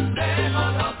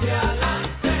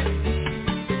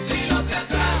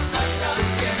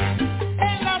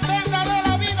 En la senda de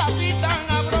la vida pisan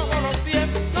a brodo los pies,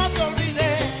 no te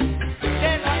olvides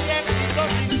que no hay éxito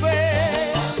sin fe.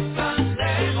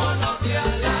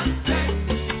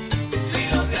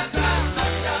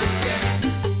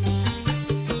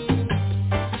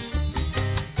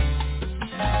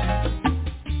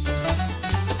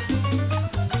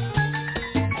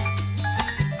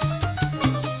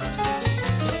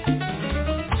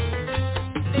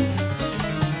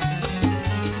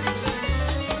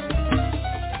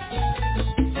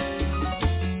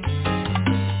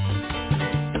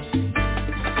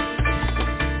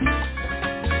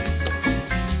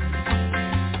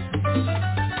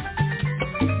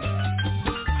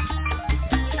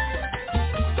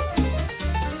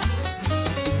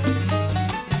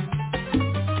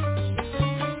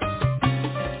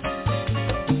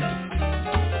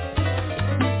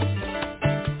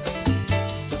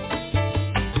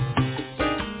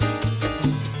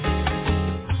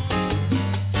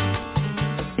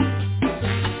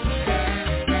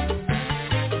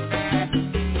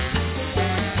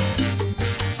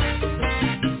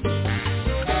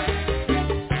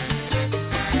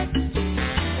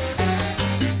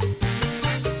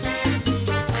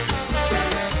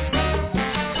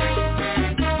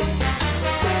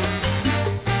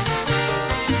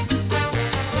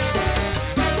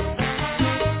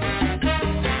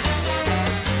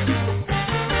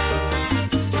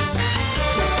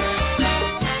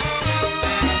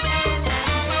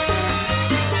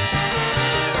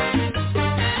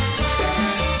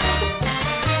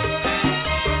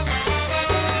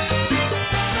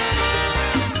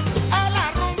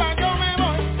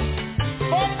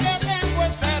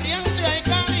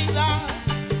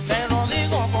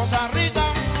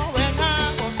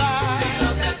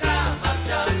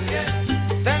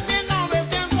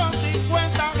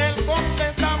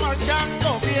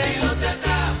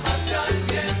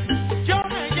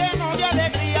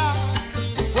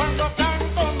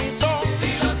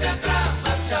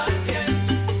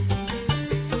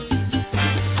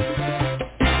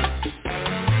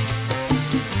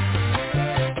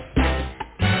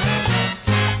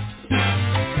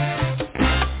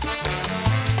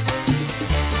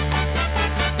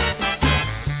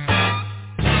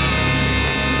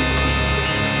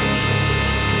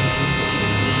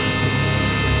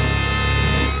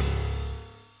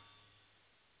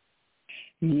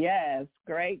 Yes,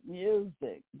 great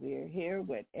music. We're here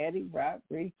with Eddie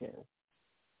Rodriguez.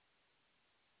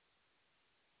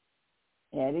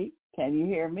 Eddie, can you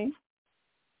hear me?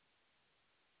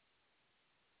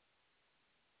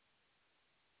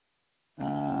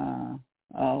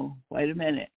 Wait a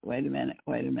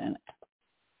minute.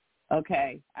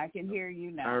 Okay, I can hear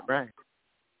you now. All right.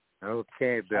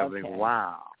 Okay, Beverly. Okay.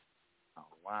 Wow. Oh,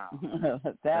 wow.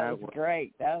 that was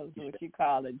great. That was what you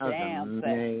call a jam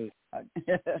session.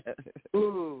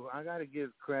 Ooh, I got to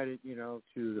give credit, to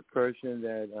the person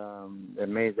that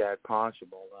made that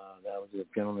possible. That was a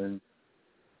gentleman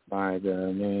by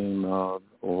the name of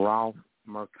Ralph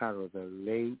Mercado, the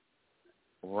late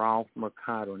Ralph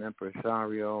Mercado, an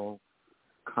impresario,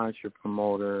 concert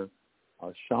promoter,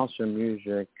 salsa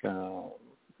music,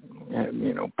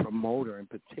 promoter in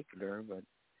particular, but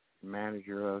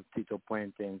manager of Tito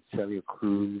Puente and Celia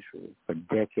Cruz for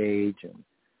decades, and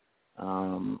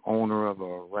owner of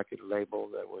a record label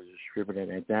that was distributed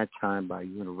at that time by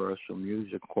Universal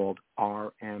Music called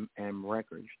RMM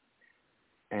Records.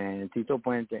 And Tito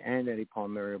Puente and Eddie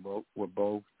Palmieri were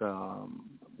both,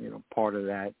 part of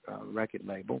that record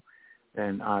label.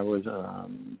 And I was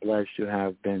blessed to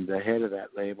have been the head of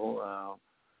that label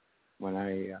when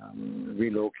I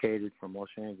relocated from Los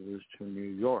Angeles to New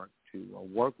York to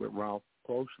work with Ralph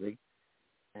closely.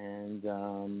 And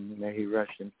may he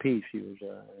rest in peace. He was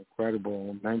an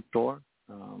incredible mentor.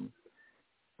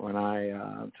 When I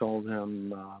told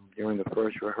him during the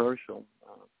first rehearsal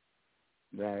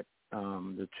that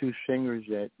the two singers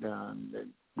that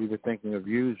we were thinking of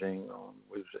using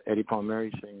was Eddie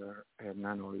Palmieri's singer,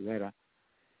 Hernan Olivera,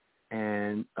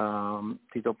 and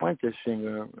Tito Puente's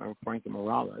singer, Frankie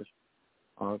Morales,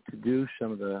 to do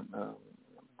some of the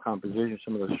compositions,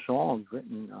 some of the songs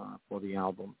written for the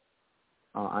album.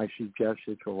 I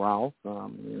suggested to Ralph,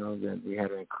 that we had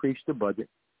to increase the budget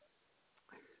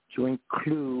to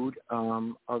include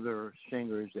other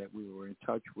singers that we were in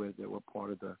touch with that were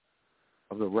part of the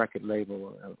record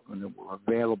label and that were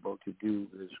available to do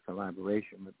this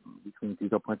collaboration between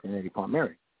Tito Puente and Eddie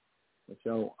Palmieri. And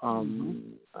so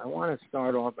I want to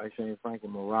start off by saying Frankie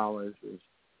Morales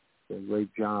a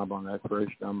great job on that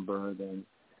first number.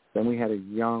 Then we had a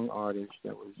young artist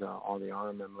that was on the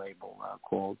RMM label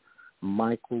called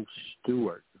Michael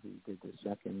Stewart, who did the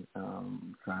second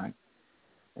track.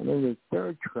 And then the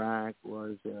third track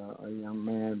was a young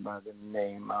man by the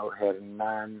name of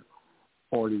Hernan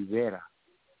Oliveira,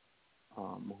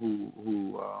 who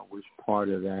was part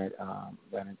of that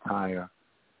entire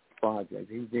project.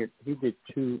 He did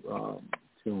two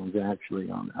tunes actually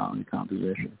on the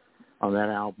composition on that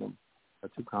album,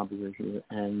 two compositions,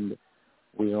 and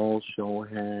we also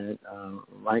had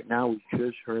right now we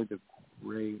just heard the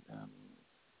great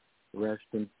rest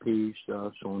in peace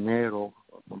sonero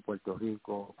from Puerto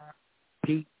Rico,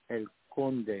 Pete El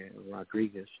Conde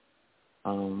Rodriguez,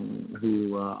 who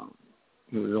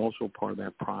was also part of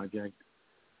that project.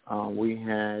 We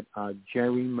had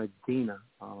Jerry Medina,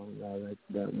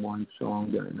 that one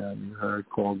song that you heard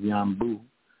called Yambú.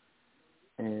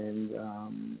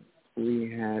 And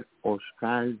we had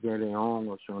Oscar de Leon,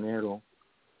 or Sonero,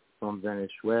 from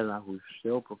Venezuela, who's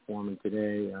still performing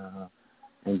today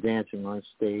and dancing on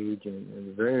stage,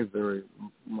 and very, very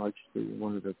much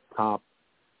one of the top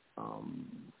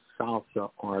salsa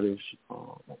artists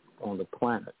on the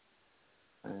planet.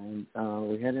 And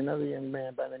we had another young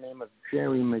man by the name of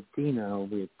Jerry Medina,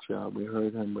 which we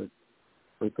heard him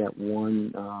with that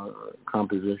one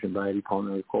composition by Eddie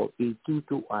Palmieri called Y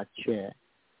Tutu Ache.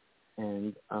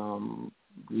 And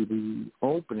the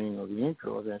opening or the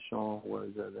intro of that song was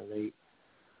the late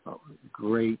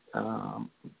great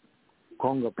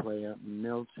conga player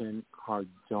Milton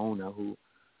Cardona, who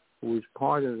was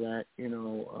part of that,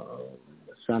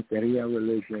 Santeria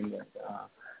religion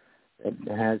that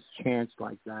has chants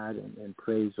like that and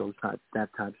plays that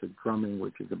types of drumming,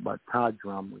 which is a bata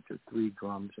drum, which are three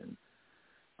drums, and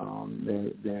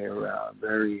they're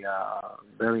very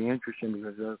very interesting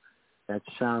because that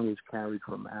sound is carried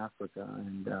from Africa,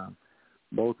 and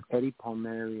both Eddie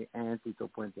Palmieri and Tito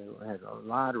Puente had a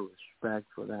lot of respect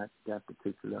for that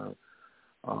particular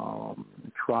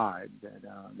tribe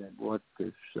that brought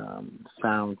this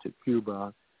sound to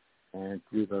Cuba and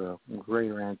to the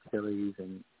Greater Antilles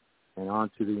and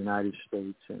onto the United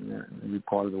States and every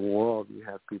part of the world. You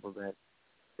have people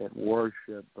that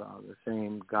worship the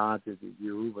same gods as the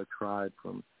Yoruba tribe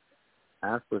from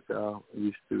Africa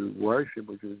used to worship,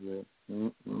 which is the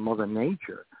Mother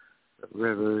Nature, the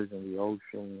rivers and the ocean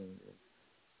and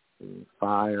the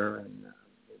fire and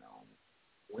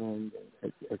wind,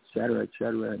 et cetera, et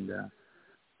cetera. And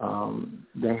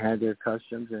they had their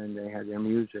customs and they had their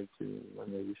music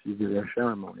when they used to do their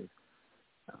ceremonies.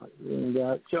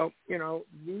 So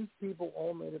these people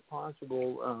all made it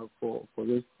possible for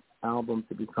this album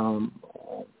to become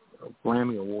a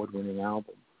Grammy Award-winning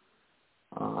album.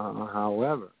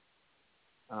 However,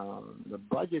 the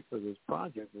budget for this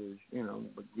project was,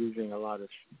 using a lot of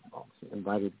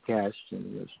invited guests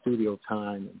and studio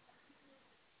time and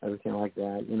everything like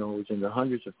that. It was in the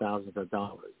hundreds of thousands of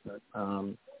dollars. But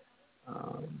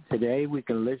today we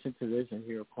can listen to this and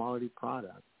hear a quality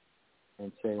product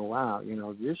and say, wow,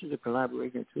 this is a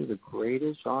collaboration to the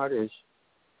greatest artists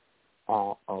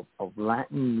of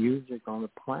Latin music on the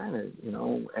planet.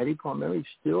 Eddie Palmieri's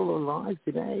still alive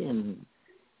today, and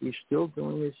he's still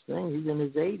doing his thing. He's in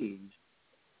his 80s,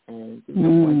 and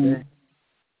it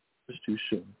was too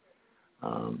soon.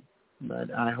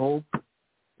 But I hope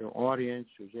your audience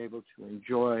was able to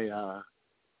enjoy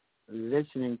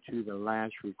listening to the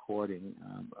last recording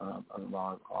of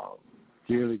our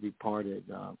dearly departed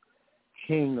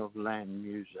king of Latin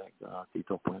music,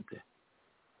 Tito Puente.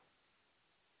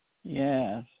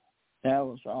 Yes, that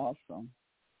was awesome.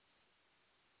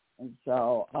 And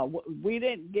so we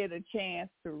didn't get a chance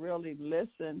to really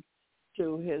listen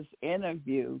to his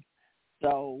interview,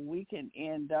 so we can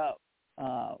end up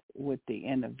with the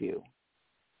interview.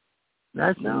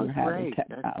 That sounds great.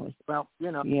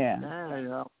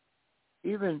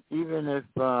 Even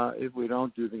if we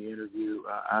don't do the interview,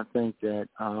 I think that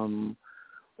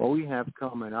what we have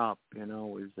coming up,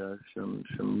 is some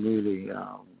really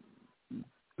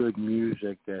good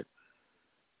music that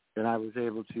I was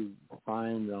able to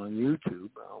find on YouTube.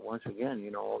 Once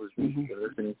again, all this music you're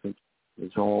listening to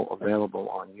is all available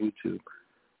on YouTube.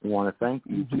 We want to thank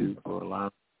YouTube for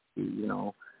allowing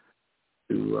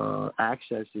to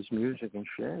access this music and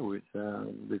share with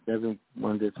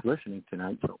everyone that's listening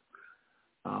tonight. So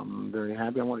I'm very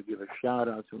happy. I want to give a shout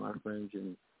out to my friends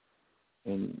in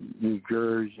New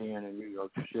Jersey and in New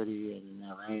York City and in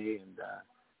LA and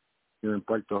here in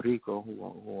Puerto Rico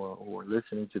who are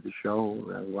listening to the show.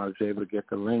 I was able to get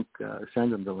the link,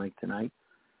 send them the link tonight.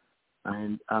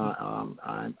 And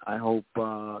I hope,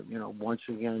 once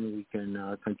again we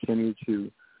can continue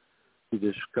to to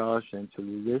discuss and to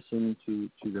listen to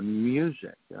the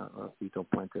music of Tito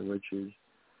Puente, which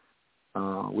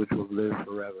will live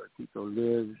forever. Tito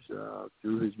lives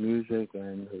through his music,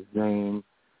 and his name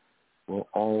will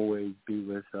always be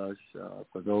with us.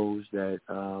 For those that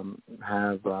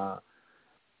have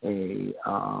a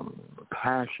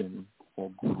passion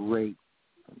for great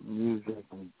music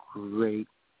and great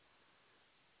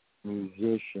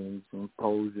musicians,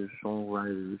 composers,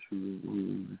 songwriters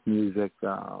whose music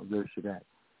lives today.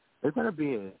 There's going to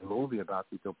be a movie about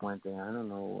Tito Puente. I don't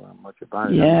know much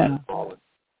about it. Yeah.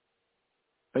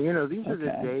 But these are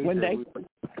the days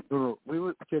we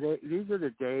were today. These are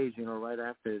the days, right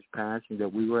after his passing,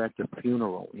 that we were at the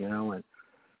funeral, and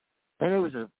it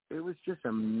was just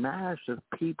a mass of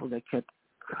people that kept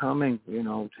coming,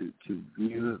 to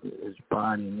view his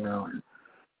body, and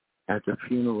at the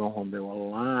funeral home there were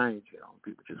lines,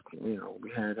 people just,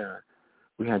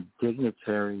 we had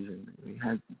dignitaries, and we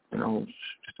had,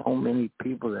 so many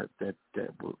people that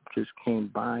just came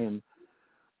by. And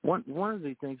one of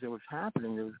the things that was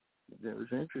happening that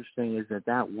was interesting is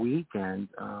that weekend,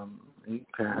 he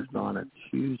passed on a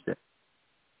Tuesday.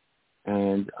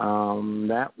 And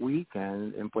that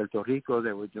weekend in Puerto Rico,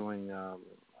 they were doing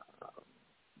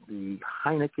the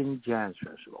Heineken Jazz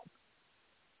Festival.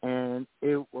 And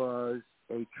it was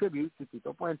a tribute to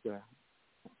Tito Puente.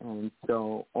 And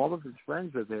so all of his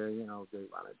friends were there, Dave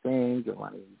Valentin,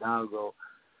 Giovanni Hidalgo,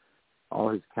 all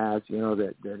his cats,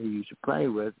 that he used to play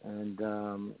with. And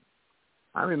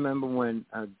I remember when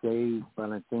Dave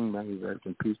Valentin, when he rest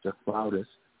in peace, the flautist,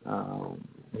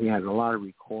 he had a lot of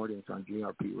recordings on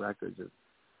GRP Records of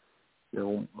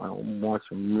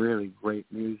some really great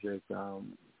music,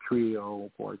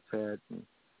 trio, quartet, and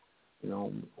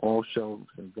also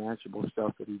some danceable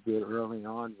stuff that he did early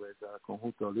on with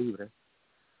Conjunto Libre.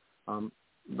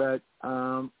 But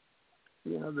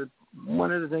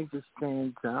one of the things that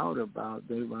stands out about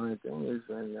Dave Valentin is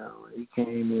when he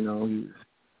came,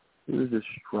 he was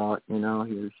distraught. He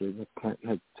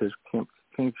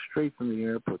came straight from the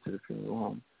airport to the funeral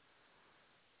home,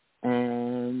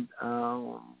 and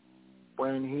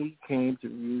when he came to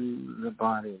view the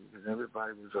body, because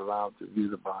everybody was allowed to view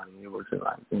the body, it was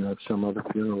like some other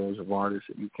funerals of artists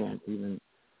that you can't even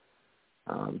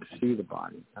see the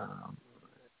body.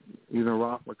 Even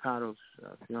Ralph Mercado's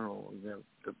funeral,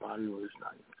 the body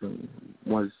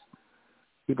was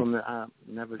people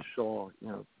never saw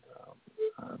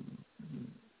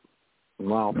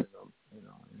Ralph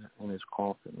in his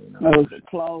coffin. It was a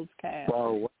closed casket. Far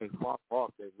away, far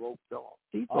off. They roped off.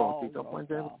 Tito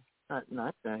Puente,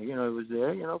 not that. It was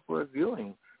there, for a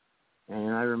viewing.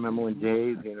 And I remember when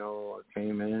Dave,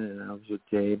 came in, and I was with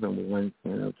Dave, and we went,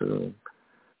 to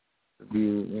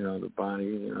view, the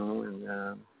body,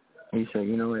 and he said,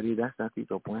 Eddie, that's not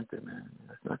Tito Puente, man.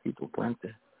 That's not Tito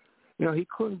Puente. He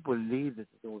couldn't believe that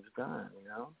it was gone,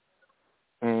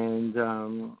 And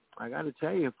I got to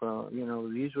tell you,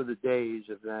 these were the days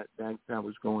of that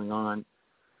was going on,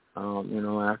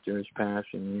 after his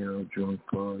passing, June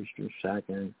 1st, June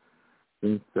 2nd,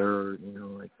 June 3rd,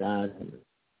 like that.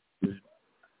 He was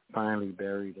finally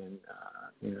buried in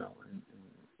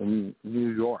New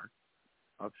York,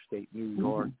 upstate New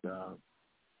York,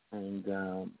 and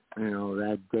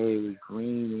that day was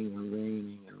raining and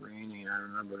raining and raining. I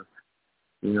remember,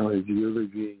 his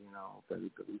eulogy,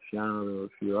 Federico Luciano, there were a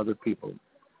few other people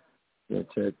that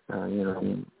said,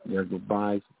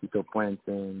 goodbyes to Tito Puente,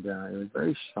 and it was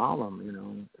very solemn,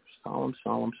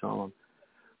 solemn.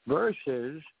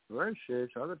 Versus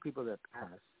other people that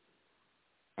passed,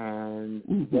 and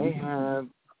they have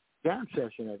jam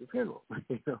session at the funeral,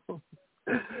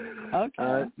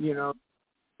 Okay.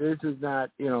 This is not,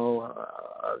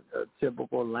 a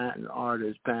typical Latin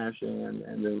artist passing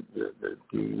and the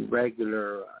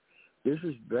regular. This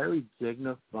is very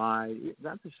dignified.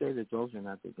 Not to say that those are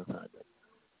not dignified, but,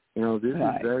 this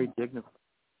is very dignified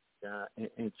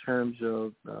in terms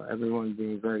of everyone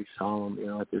being very solemn,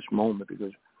 at this moment,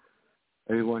 because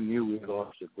everyone knew we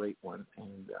lost a great one.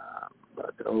 And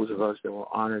but those of us that were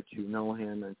honored to know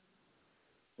him and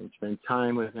spend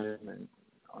time with him and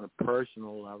on a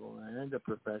personal level and a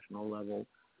professional level,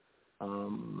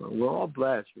 we're all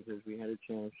blessed because we had a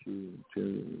chance to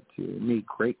meet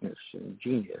greatness and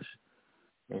genius.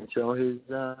 And so his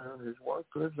work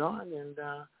lives on.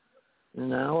 And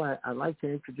now I'd like to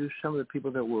introduce some of the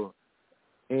people that were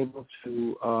able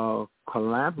to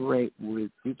collaborate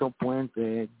with Tito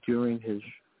Puente during his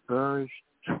first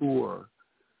tour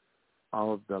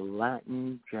of the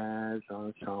Latin Jazz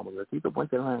Ensemble. The Tito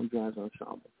Puente Latin Jazz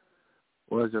Ensemble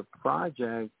was a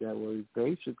project that was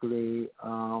basically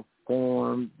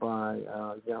formed by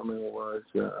a gentleman who was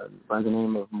by the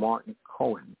name of Martin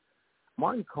Cohen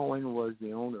Martin Cohen was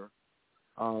the owner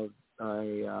of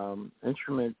a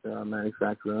instrument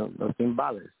manufacturer of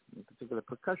timbales, in particular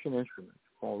percussion instruments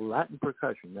called Latin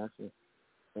Percussion. That's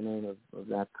the name of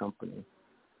that company.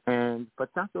 And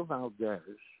Patato Valdez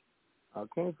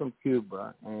came from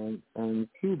Cuba, and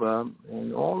Cuba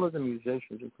and all of the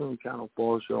musicians, including Chano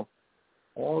Pozo,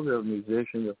 all the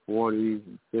musicians of the 40s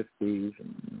and 50s,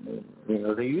 and, you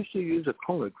know, they used to use a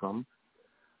conga drum,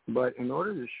 but in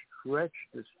order to stretch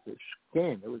the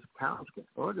skin, it was cow skin,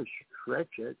 in order to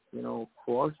stretch it, you know,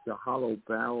 across the hollow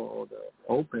barrel or the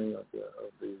opening of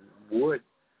the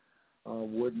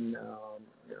wooden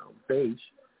base,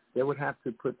 they would have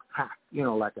to put tack, you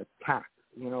know, like a tack,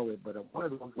 you know, but one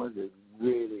of those ones that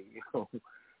really, you know,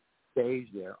 stays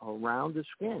there around the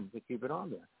skin to keep it on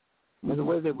there. And the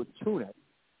way they would tune it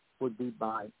would be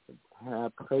by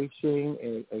placing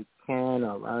a can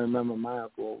of, I remember my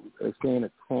uncle saying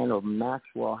a can of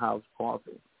Maxwell House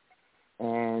coffee.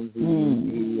 And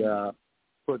he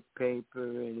put paper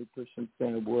and he put some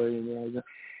thin wood in there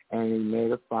and he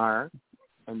made a fire.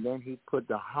 And then he put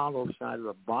the hollow side of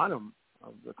the bottom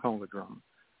of the conga drum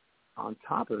on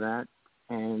top of that.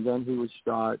 And then he would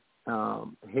start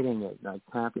hitting it, like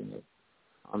tapping it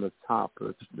on the top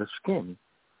of the skin.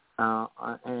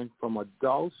 And from a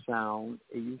dull sound,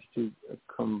 it used to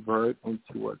convert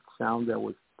into a sound that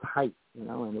was tight, you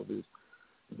know, and it was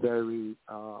very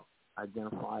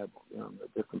identifiable, you know, the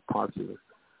different parts of it.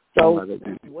 So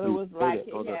it was like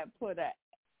he had put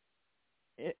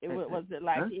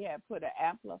he had put an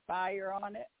amplifier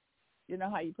on it? You know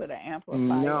how you put an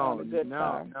amplifier on a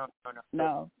guitar?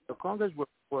 No. The congas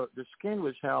were the skin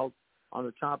was held on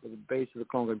the top of the base of the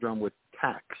conga drum with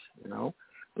tacks, you know,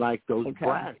 like those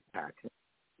brass tacks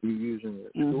you use in the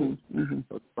schools,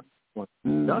 those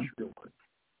industrial ones.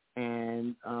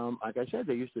 And like I said,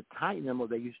 they used to tighten them or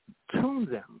they used to tune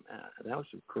them. That was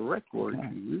the correct word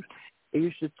to use. They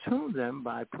used to tune them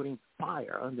by putting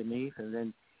fire underneath and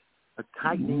then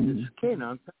tightening the skin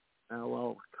on top.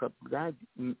 Well, that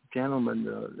gentleman,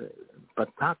 the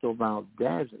Patato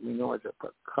Valdez, you know, as a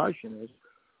percussionist,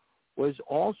 was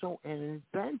also an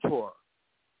inventor.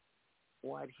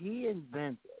 What he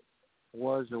invented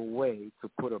was a way to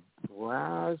put a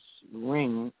brass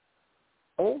ring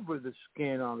over the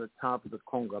skin on the top of the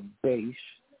conga base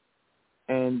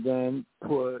and then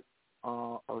put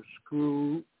a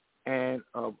screw and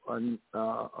a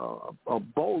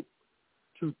bolt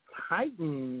to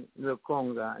tighten the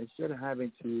conga instead of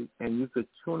having to, and you could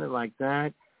tune it like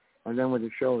that, and then when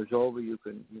the show is over, you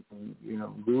can you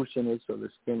know, loosen it so the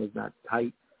skin is not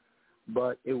tight.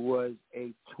 But it was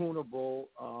a tunable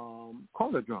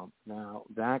conga drum. Now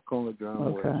that conga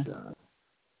drum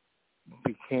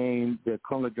became the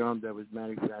conga drum that was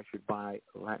manufactured by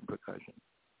Latin Percussion.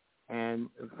 And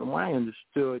from what I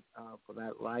understood, for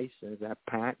that license, that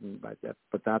patent by that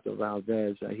Patato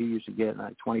Valdez, he used to get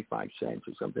like 25 cents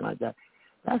or something like that.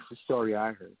 That's the story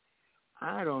I heard.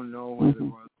 I don't know whether the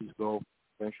royalties go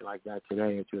for invention like that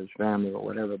today or to his family or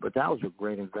whatever, but that was a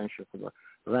great invention for the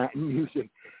Latin music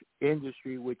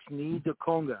industry, which needs a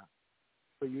conga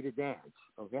for you to dance,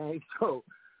 okay? So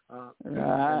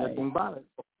the timbales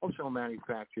was also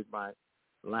manufactured by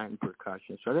Latin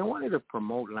Percussion. So they wanted to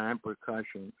promote Latin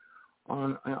Percussion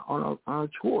on a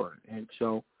tour, and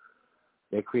so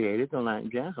they created the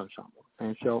Latin Jazz Ensemble.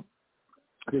 And so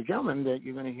the gentleman that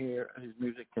you're going to hear his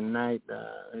music tonight,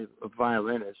 a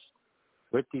violinist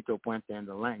with Tito Puente and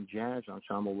the Latin Jazz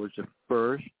Ensemble, was the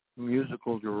first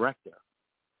musical director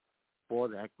for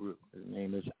that group. His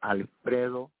name is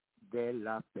Alfredo De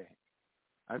La Fe.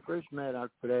 I first met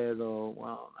Alfredo,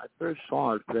 I first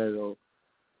saw Alfredo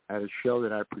at a show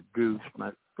that I produced,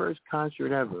 my first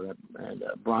concert ever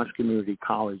at Bronx Community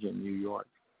College in New York.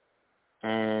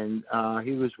 And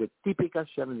he was with Típica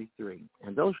 73.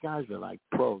 And those guys were like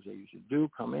pros. They used to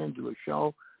come in, do a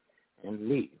show, and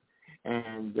leave.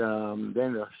 And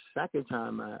then the second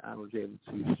time I was able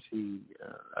to see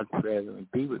Alfredo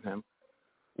and be with him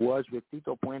was with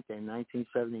Tito Puente in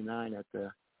 1979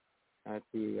 at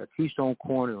the Keystone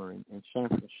Corner in San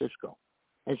Francisco.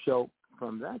 And so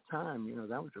from that time, you know,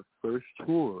 that was the first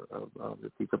tour of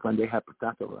the Tito Puente. They had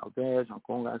Patato Valdez on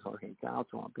congas, Jorge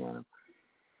Galto on piano.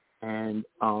 And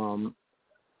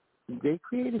they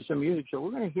created some music. So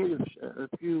we're going to hear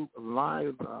a few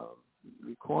live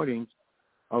recordings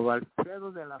of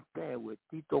Alfredo De La Fe with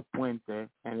Tito Puente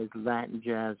and his Latin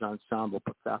Jazz Ensemble,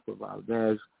 Patato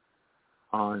Valdez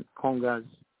on congas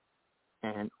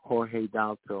and Jorge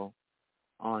Galto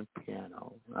on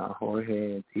piano.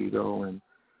 Jorge and Tito and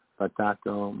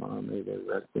Patato, may they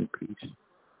rest in peace.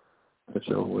 And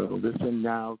so we'll listen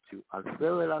now to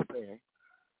Alfredo De La Fe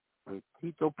with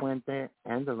Tito Puente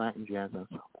and the Latin Jazz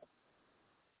Ensemble.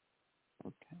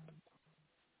 Okay.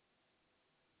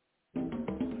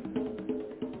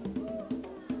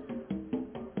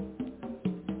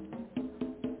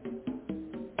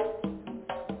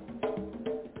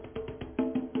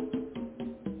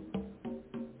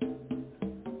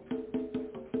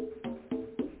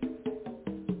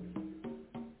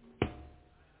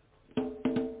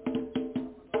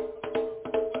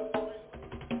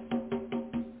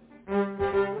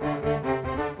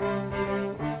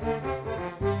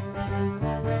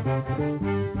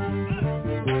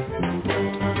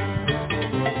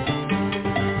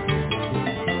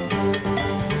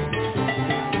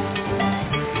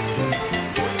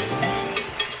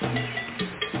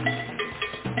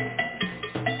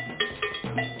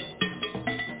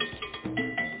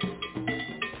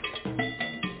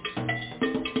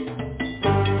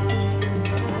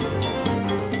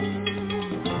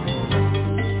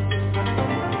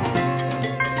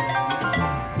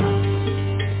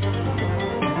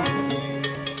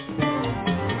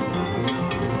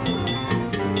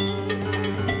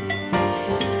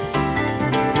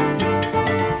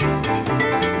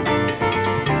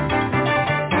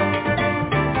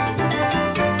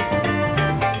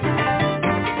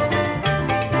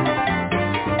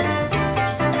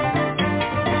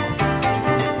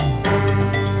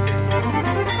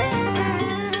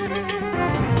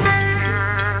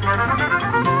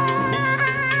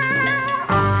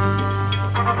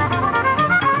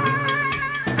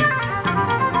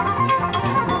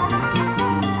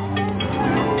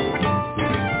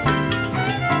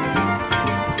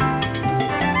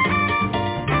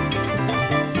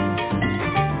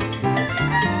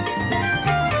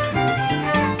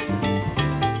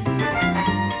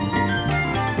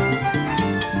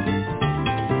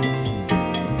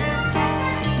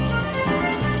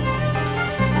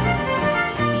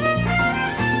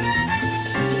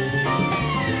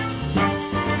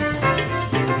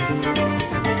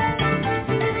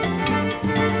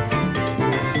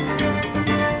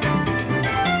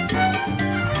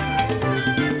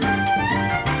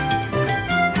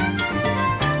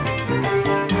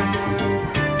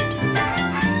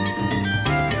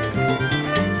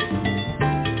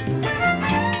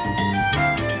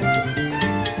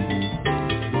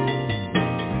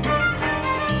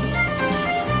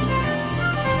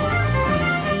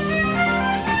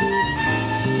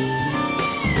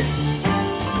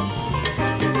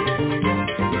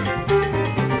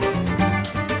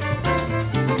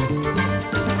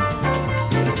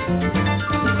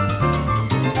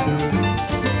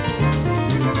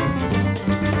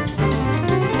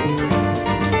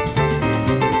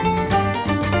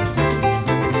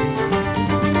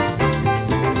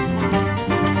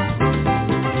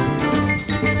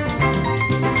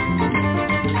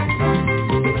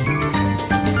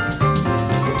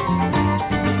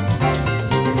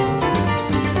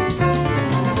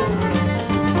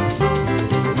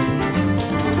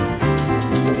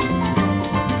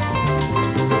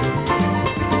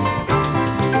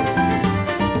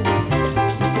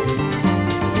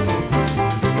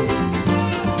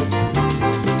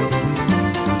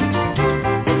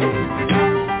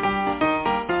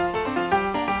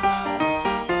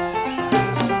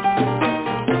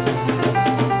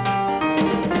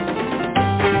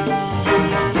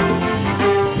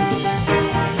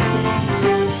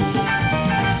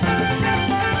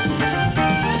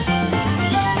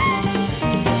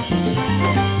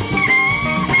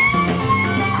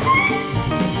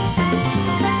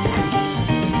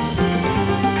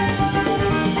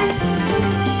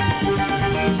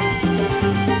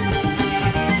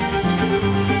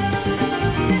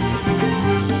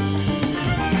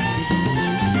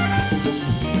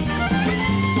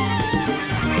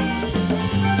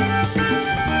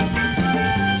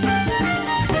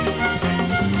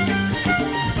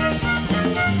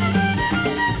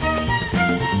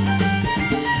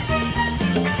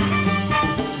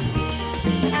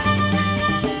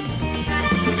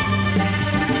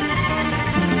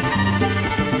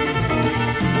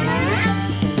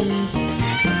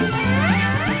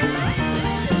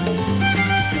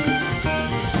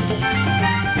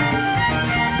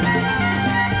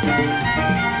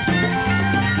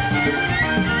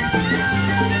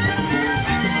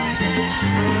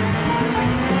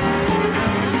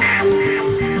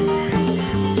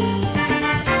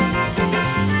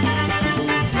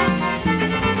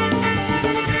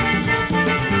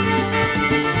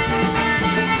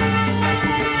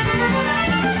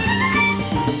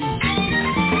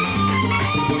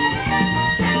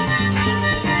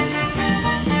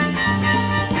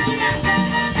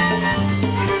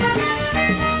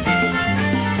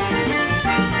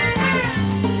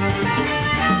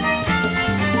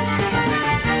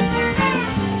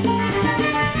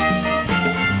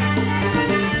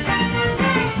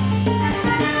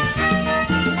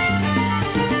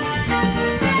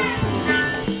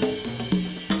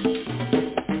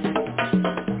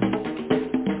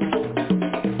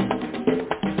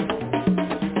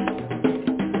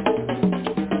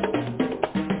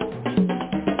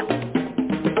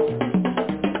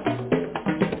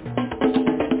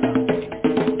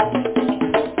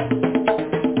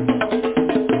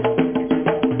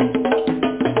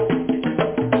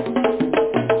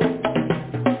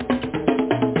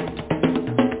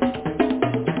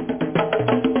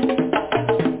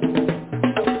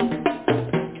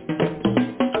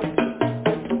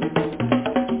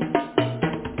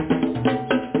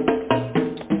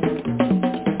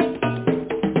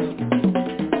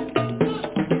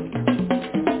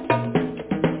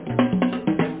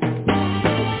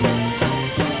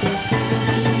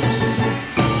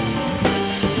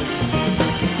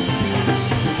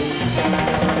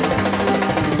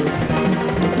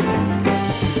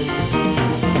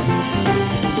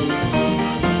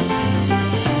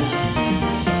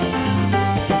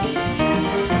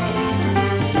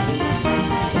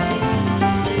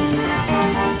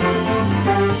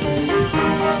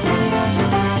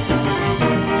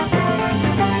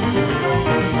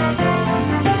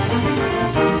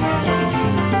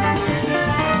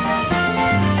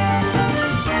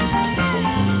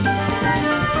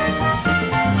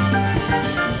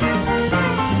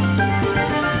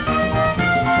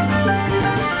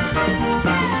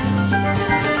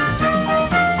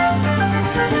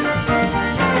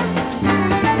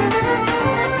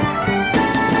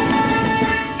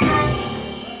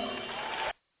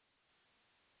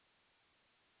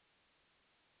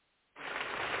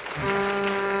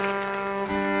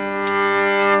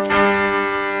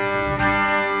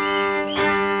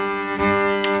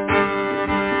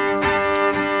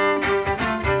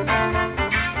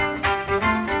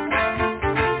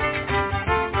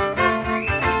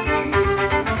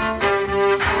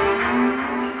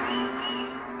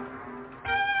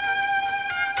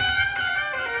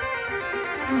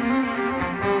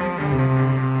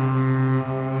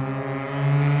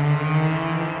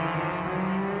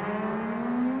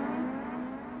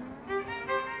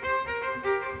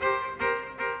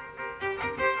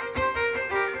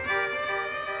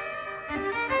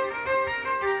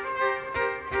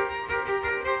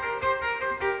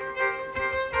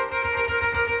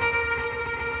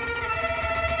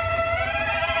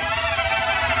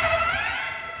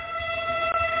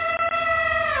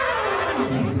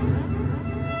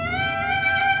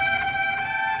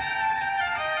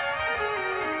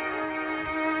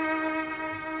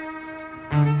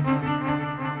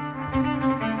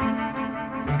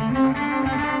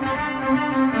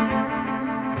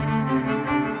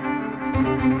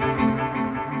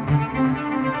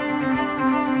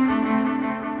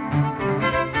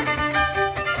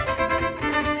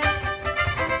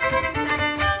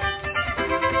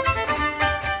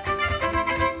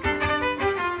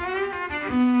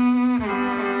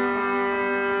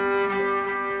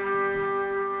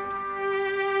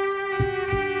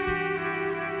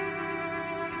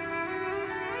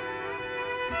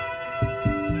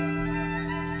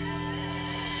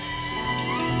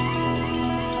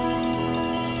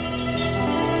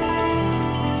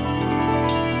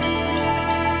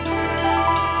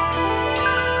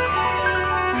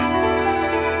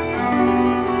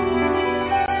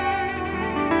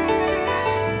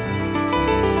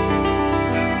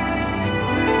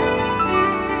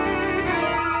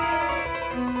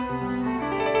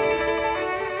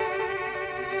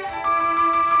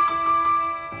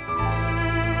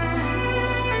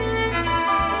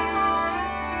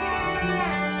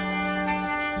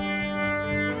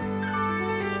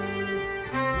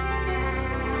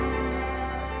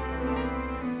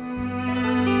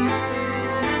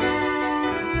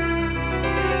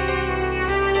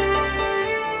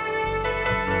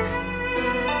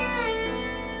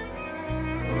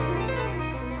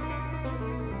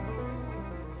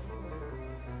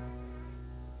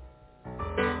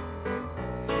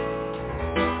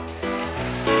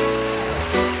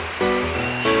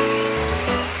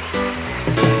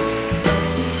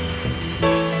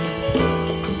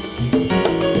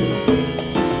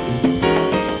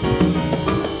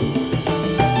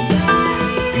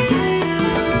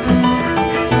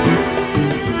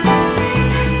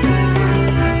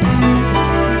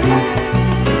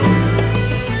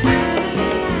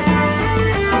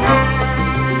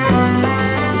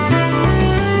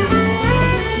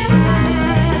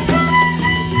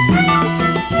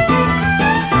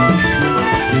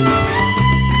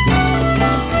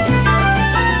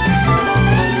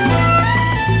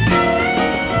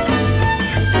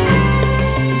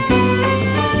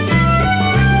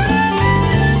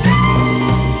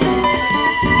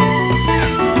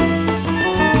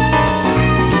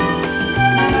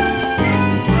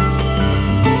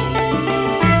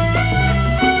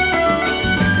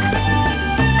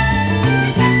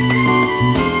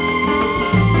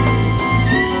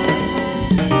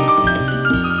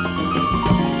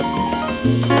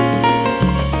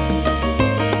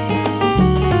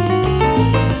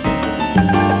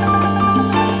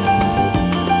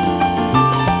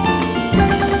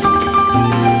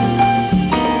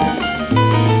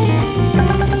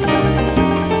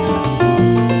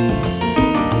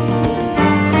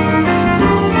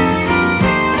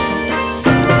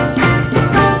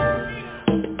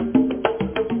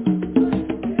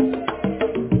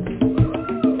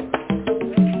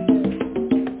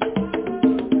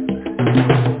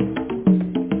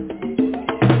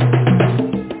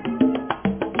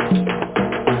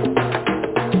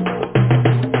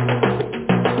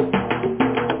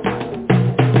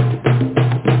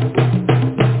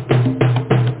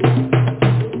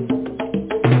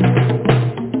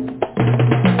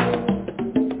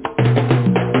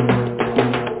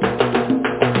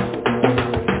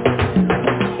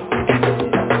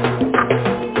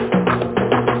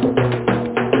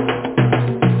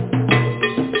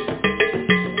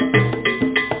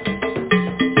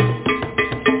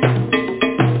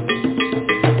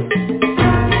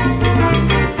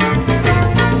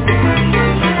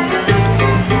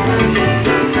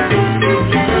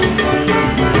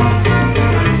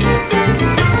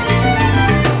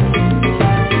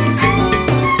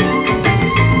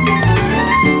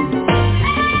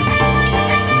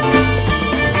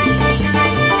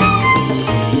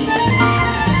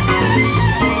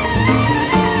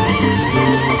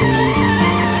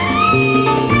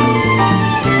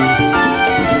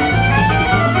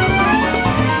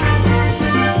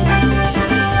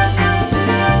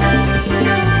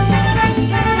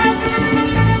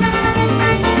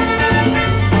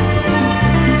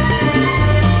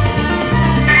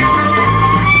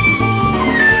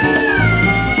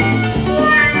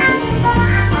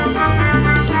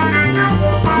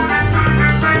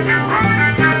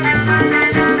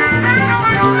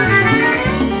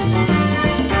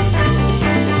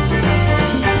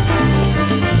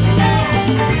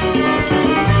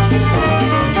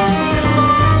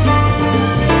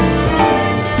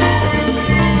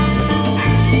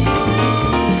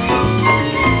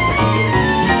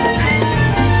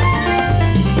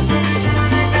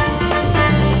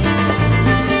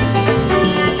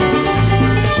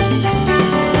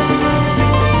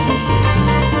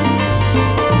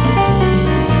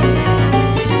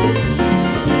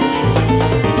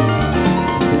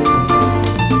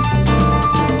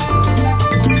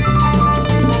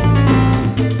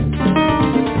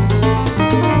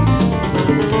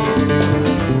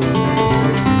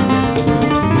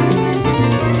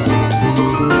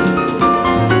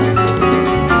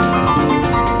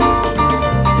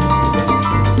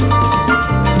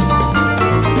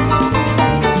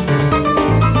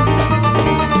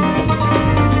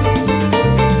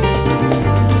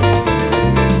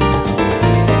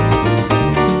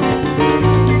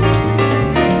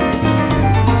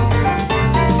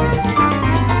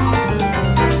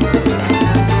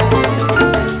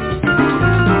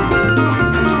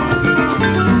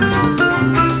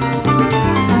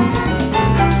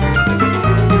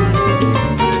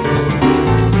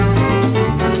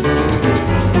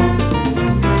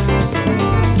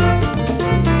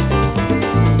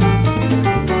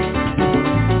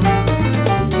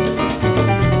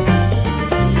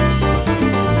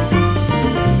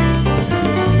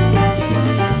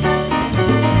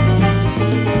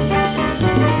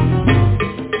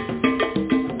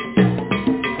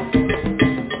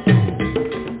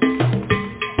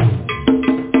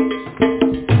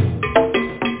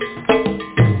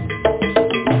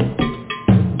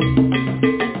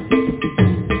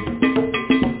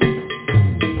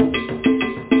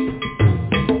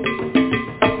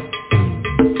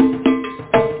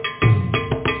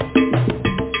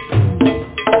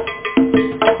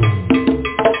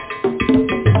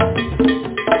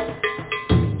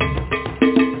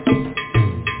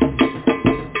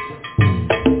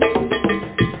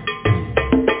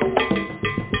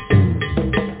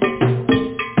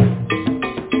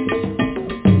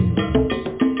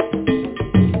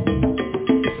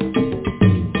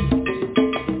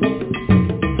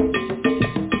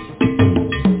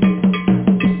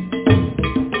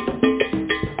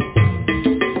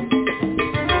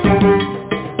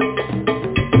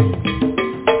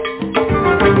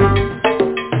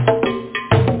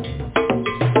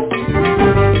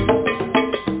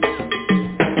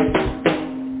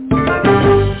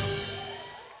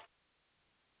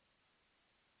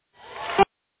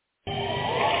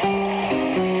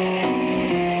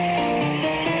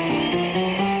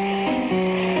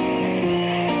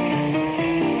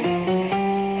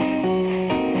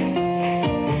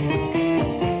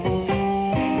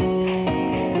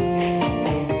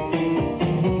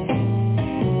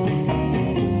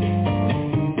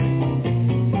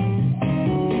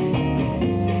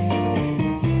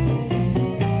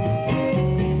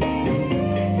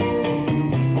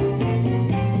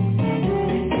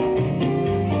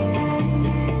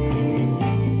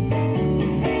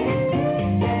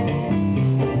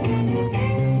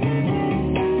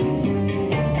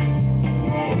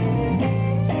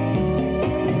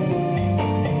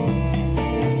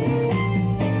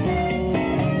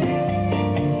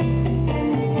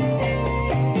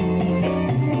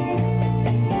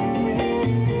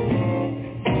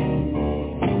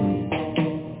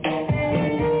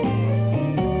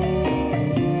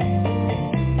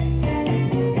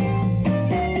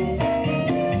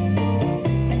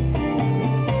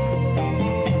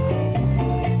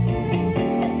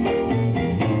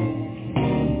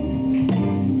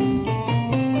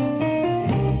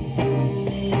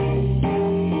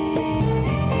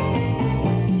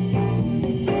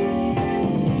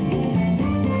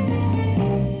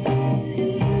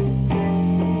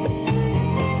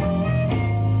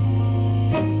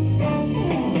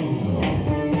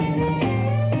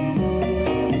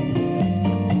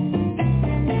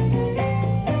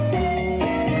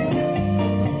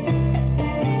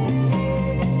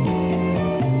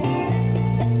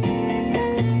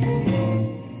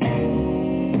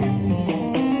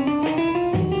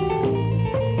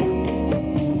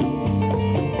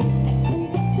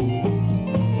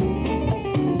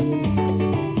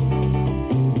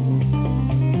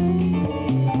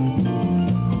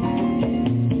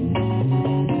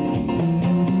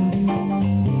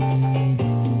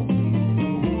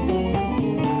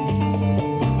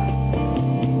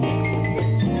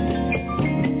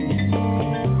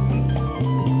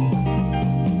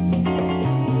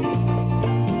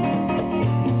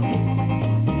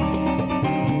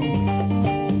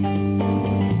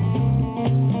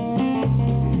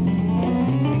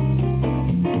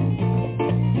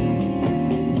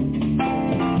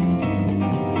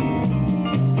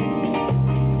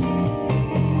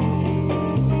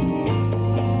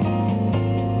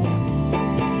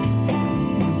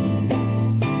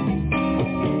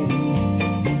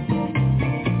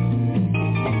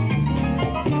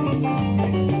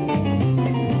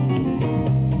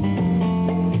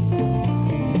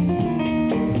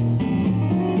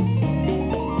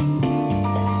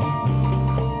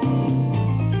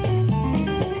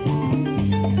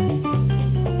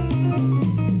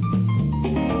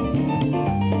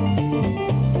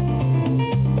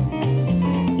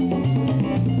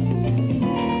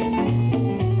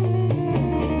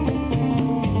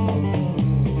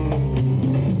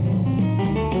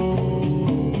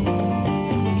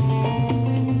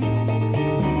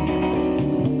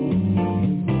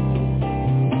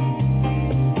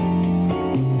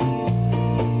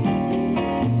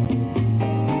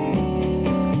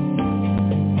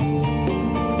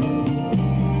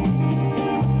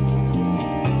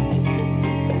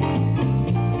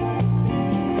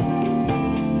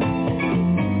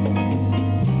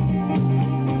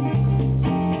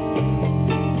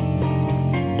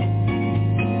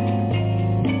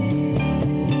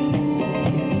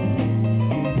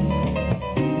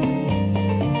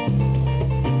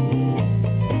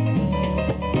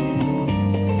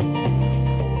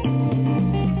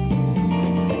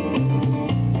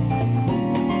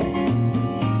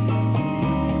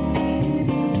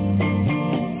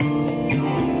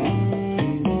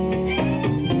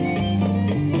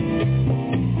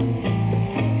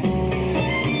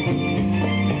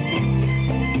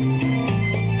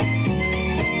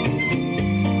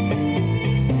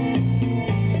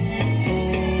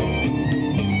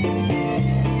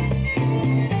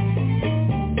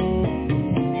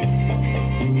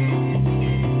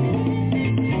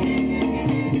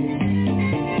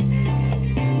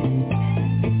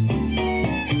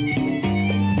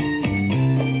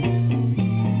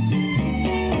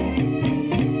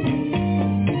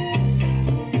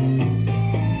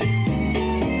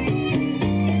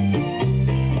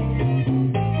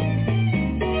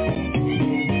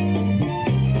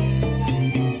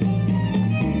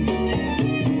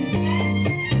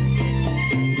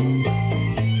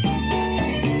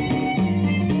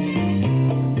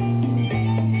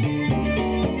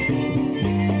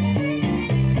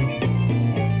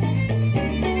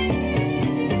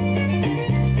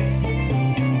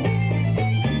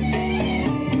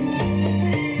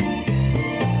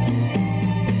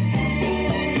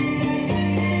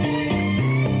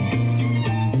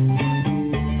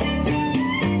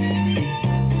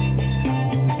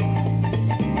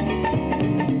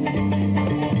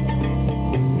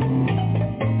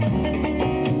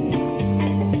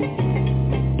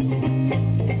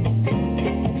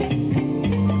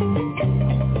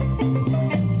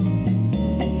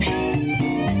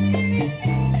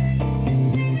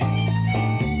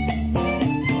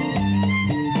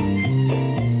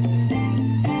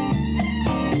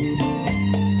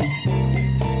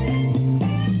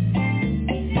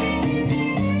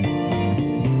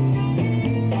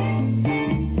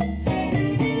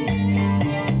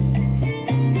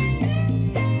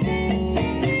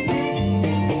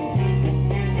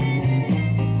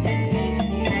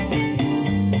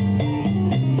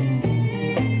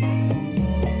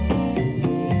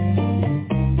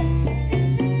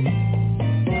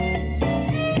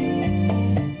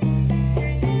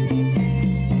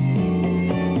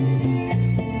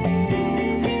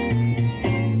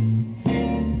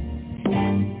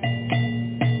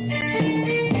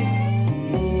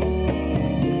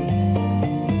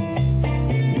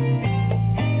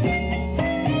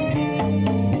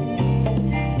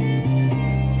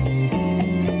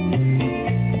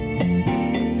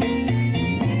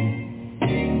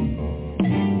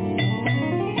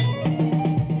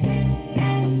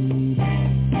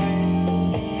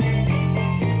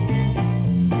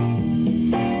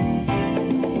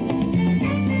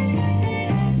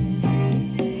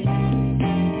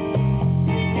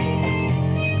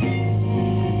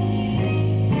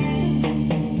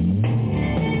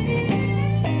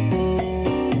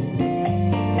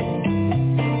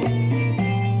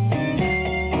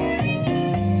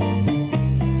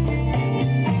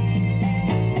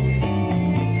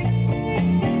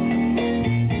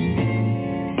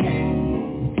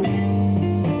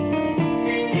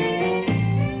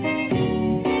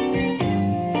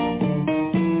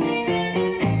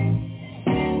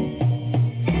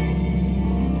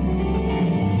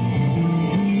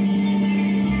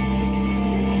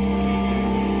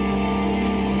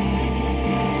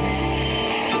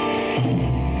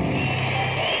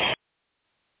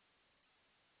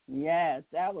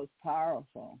 that was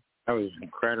powerful. That was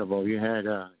incredible. You had,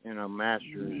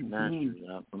 masters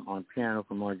on piano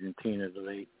from Argentina, the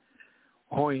late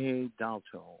Jorge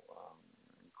Dalto,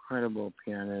 incredible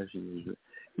pianist. He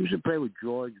used to play with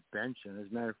George Benson. As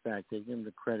a matter of fact, they give him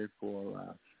the credit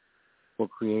for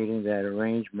creating that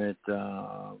arrangement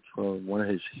for one of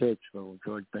his hits, for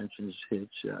George Benson's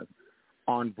hits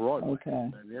on Broadway. Okay.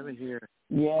 If you ever hear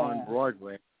on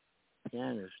Broadway,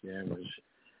 pianist there was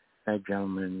that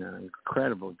gentleman,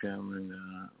 incredible gentleman,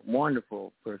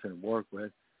 wonderful person to work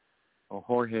with,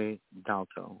 Jorge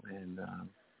Dalto. And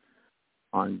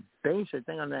on bass, I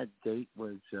think on that date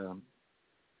was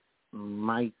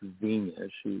Mike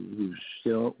Venus, who's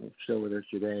still with us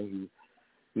today.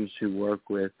 He used to work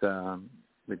with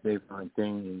Dave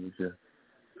Fontaine. He used to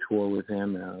tour with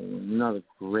him. Another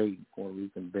great Puerto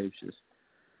Rican bassist.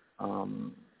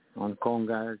 On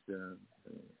congas, the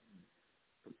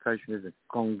percussionist, the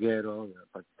conguero,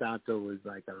 the Patato was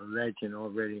like a legend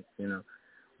already,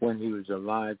 when he was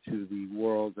alive to the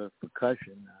world of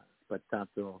percussion.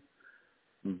 Patato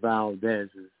Valdez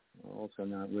is also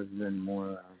not living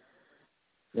anymore.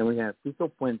 Then we have Tito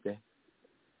Puente,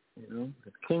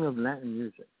 the king of Latin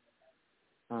music,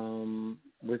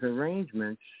 with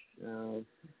arrangements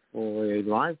for a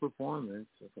live performance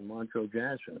at the Montreux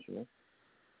Jazz Festival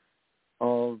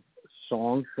of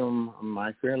songs from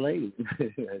My Fair Lady,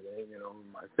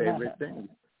 my favorite thing.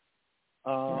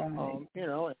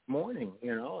 Morning,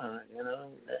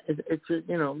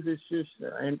 it's just,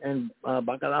 and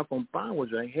Bacalao con Pan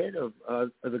was ahead of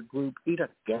the group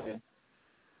Iraque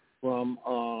from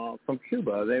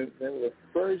Cuba. They were the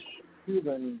first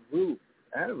Cuban group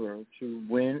ever to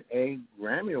win a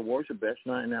Grammy Award for Best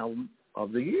Latin Album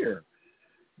of the Year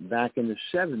back in the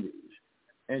 70s.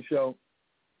 And so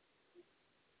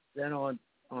then on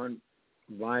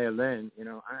violin,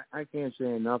 I can't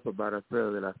say enough about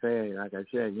Alfredo De La Fe. Like I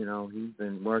said, he's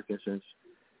been working since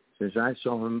I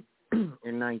saw him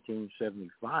in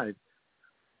 1975.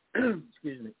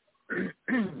 Excuse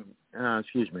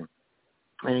me.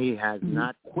 And he has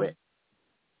not quit.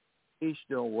 He's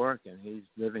still working. He's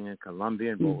living in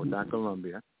Colombia, in Bogota,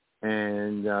 Colombia.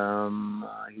 And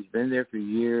he's been there for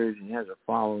years. He has a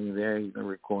following there. He's been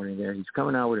recording there. He's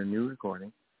coming out with a new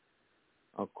recording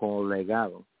called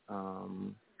Legado.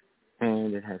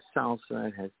 And it has salsa,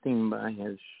 it has timba, it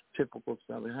has typical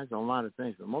stuff. It has a lot of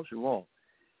things. But most of all,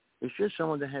 it's just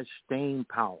someone that has staying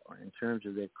power in terms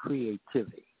of their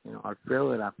creativity.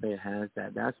 Alfredo De La Fe has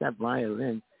that. That's that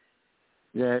violin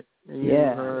that you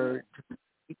heard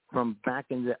from back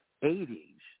in the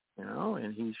 80s,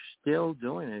 and he's still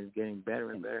doing it. He's getting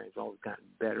better and better. He's always gotten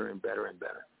better and better and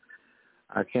better.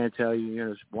 I can't tell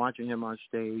you, watching him on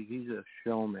stage, he's a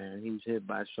showman. He's hit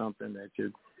by something that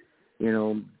just,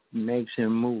 makes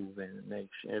him move and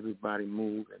makes everybody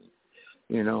move. And,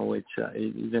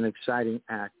 he's an exciting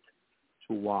act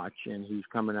to watch. And he's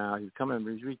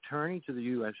he's returning to the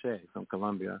USA from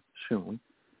Colombia soon.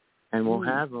 And we'll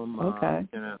have him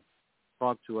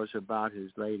talk to us about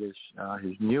his latest,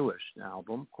 his newest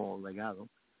album called Legado.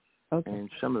 Okay. And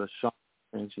some of the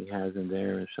songs he has in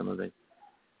there and some of the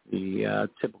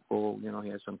typical, he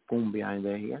has some cumbia in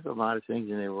there. He has a lot of things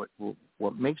in there.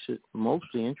 What makes it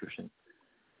mostly interesting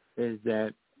is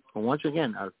that, once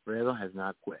again, Alfredo has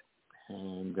not quit.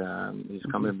 And he's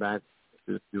coming back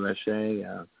to the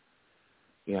USA.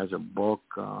 He has a book,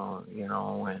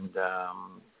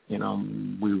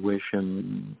 we wish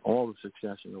him all the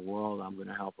success in the world. I'm going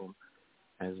to help him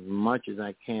as much as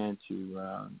I can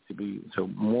so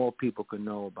more people can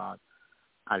know about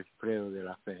Alfredo De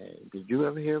La Fe. Did you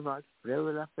ever hear about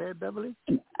Alfredo De La Fe, Beverly?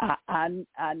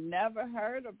 I never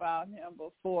heard about him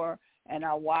before, and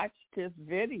I watched his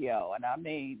video, and I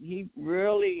mean, he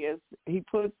really is, he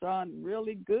puts on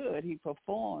really good. He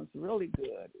performs really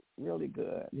good, really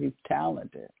good. He's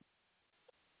talented.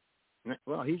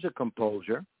 Well, he's a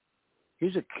composer.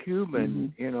 He's a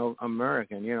Cuban,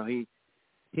 American.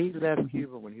 He left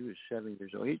Cuba when he was 7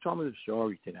 years old. He told me the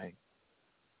story today.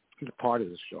 He's a part of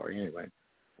the story anyway.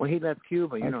 When he left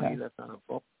Cuba, he left on a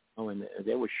boat, and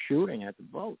they were shooting at the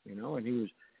boat, and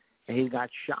he got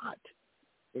shot.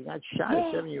 He got shot,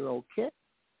 a 7-year-old kid,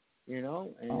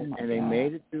 and they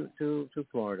made it to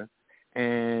Florida,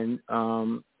 and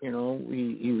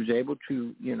he was able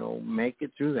to make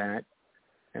it through that.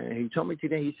 And he told me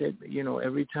today, he said,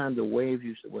 every time the waves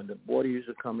when the water used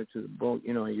to come into the boat,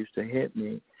 it used to hit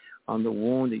me on the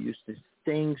wound. It used to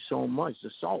sting so much,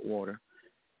 the salt water.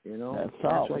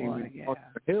 That's why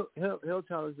he'll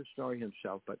tell us the story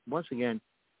himself. But once again,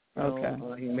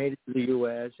 he made it to the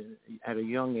U.S. and at a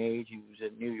young age. He was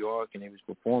in New York and he was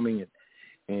performing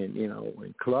And, you know,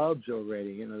 in clubs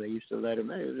already, you know, they used to let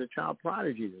him in. He was a child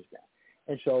prodigy, this guy.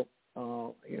 And so,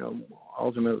 you know,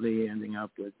 ultimately ending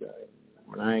up with,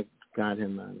 when I got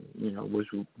him, you know, was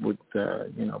with,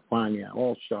 you know, finally at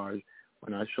All Stars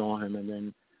when I saw him, and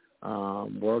then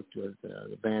worked with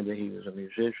the band that he was a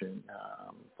musician,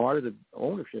 part of the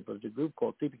ownership of the group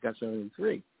called Típica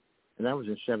 73, and that was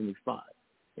in 75.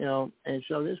 You know, and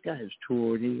so this guy has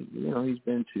toured. He, you know, he's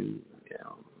been to, you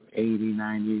know, 80,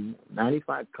 90,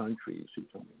 95 countries he's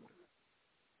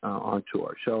on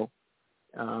tour. So,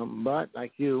 but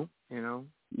like you know,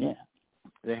 yeah,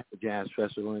 they have a jazz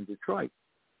festival in Detroit.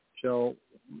 So,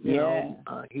 you know,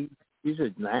 he's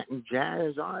a Latin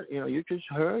jazz artist. You know, you just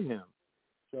heard him.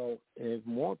 So if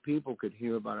more people could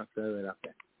hear about Alfredo De La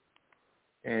Fe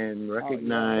and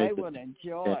recognize, they would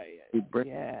enjoy it.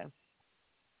 Yes.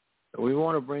 We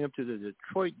want to bring him to the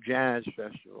Detroit Jazz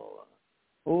Festival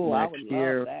I next would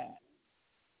year. love that.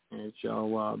 And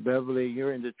so, Beverly,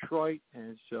 you're in Detroit,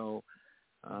 and so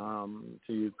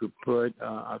you could put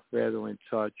Alfredo in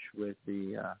touch with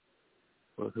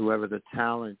with whoever the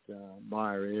talent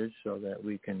buyer is, so that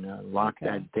we can lock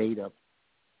that date up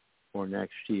for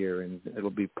next year, and it'll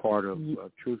be part of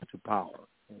Truth to Power.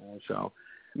 You know, so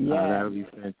that'll be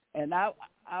fantastic. And I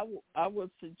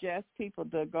would suggest people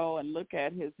to go and look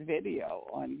at his video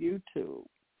on YouTube.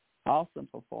 Awesome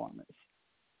performance.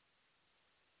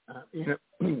 You know,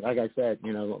 like I said,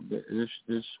 you know, this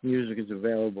music is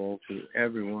available to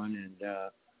everyone, and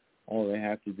all they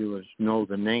have to do is know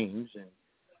the names. And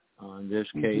in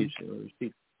this case, it was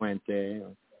Tito Puente,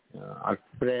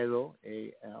 Alfredo,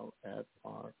 A-L-F-R-E-D,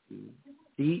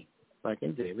 like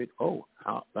in David,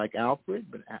 like Alfred,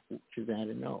 but she's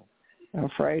added no.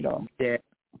 Alfredo.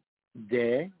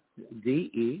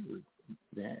 D-E,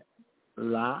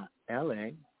 La,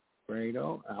 L-A,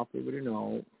 Alfredo, Alfred with an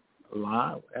O,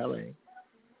 La, L-A,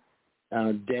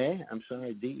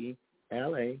 D-E,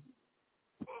 L-A,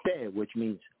 Fe, which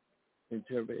means,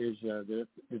 the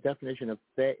definition of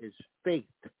fe is faith.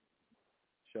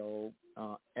 So,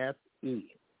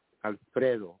 F-E,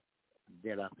 Alfredo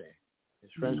De La Fe.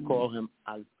 His friends call him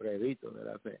Alfredito De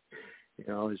La Fe, you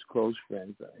know, his close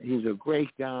friends. He's a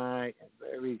great guy, and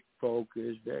very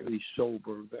focused, very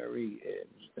sober, very,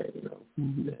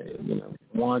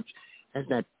 has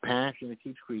that passion. He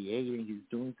keeps creating. He's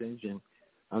doing things, and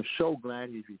I'm so glad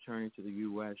he's returning to the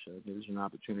U.S. There's an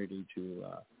opportunity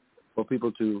for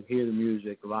people to hear the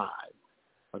music live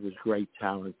of this great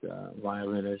talent,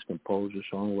 violinist, composer,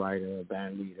 songwriter,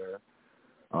 band leader,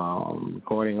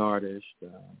 recording artist,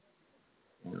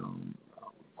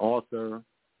 author,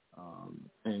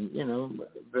 and, you know, a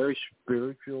very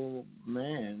spiritual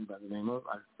man by the name of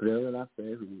Alfredo De La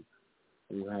Fe,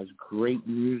 who has great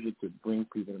music to bring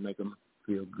people to make them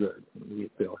feel good and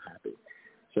feel happy.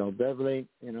 So, Beverly,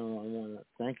 you know, I want to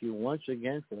thank you once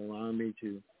again for allowing me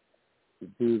to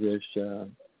do this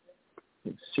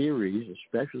series, a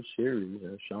special series,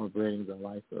 celebrating the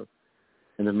life of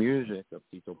and the music of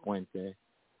Tito Puente.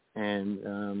 And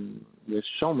there's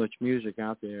so much music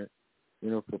out there,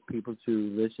 you know, for people to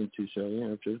listen to. So, you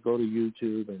know, just go to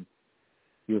YouTube and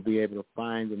you'll be able to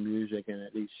find the music and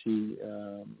at least see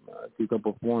Tito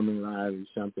performing live is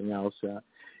something else.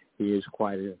 He is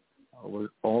was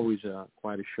always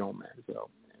quite a showman, so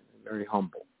very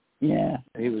humble. Yeah.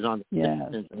 He was on the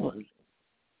Simpsons.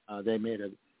 They made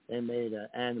an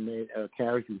animated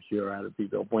caricature out of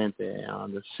Tito Puente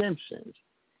on The Simpsons,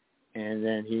 and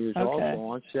then he was also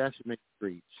on Sesame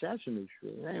Street.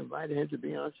 They invited him to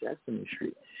be on Sesame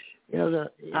Street. I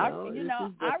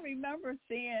remember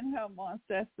seeing him on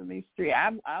Sesame Street.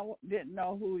 I didn't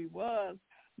know who he was,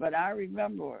 but I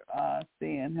remember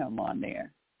seeing him on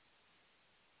there.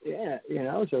 Yeah, you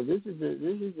know. So this is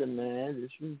the man.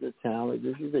 This is the talent.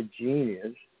 This is a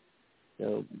genius.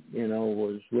 So, you know,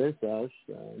 was with us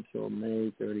until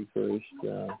May 31st,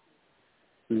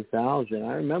 2000.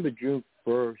 I remember June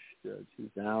 1st,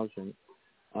 2000,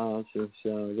 since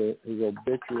his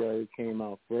obituary came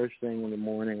out first thing in the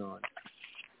morning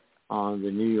on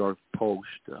the New York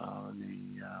Post. The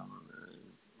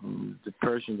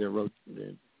person that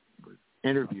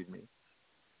interviewed me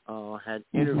had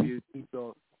interviewed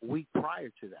Tito a week prior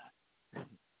to that.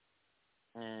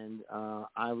 And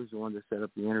I was the one that set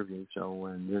up the interview. So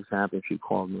when this happened, she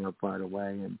called me up right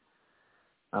away. And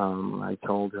I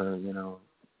told her, you know,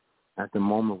 at the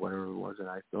moment, whatever it was that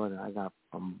I thought, and I got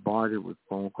bombarded with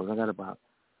phone calls. I got about,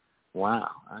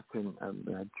 I couldn't,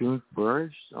 June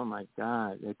 1st, oh my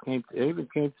God. It even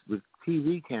came with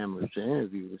TV cameras to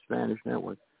interview the Spanish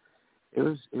network. It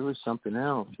was something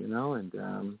else, you know, and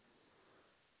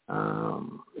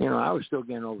I was still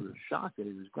getting over the shock that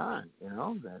he was gone.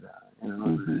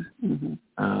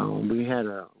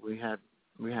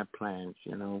 We had plans.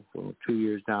 For 2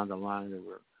 years down the line, that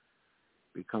were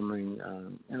becoming,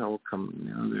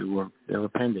 they were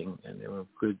pending, and they were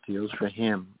good deals for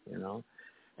him.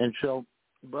 And so,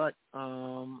 but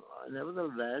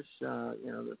nevertheless,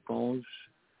 the phones,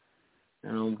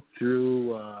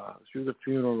 through the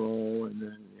funeral, and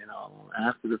then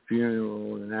after the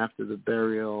funeral and after the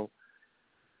burial,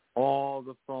 all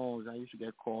the phones. I used to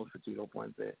get calls for Tito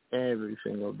Puente every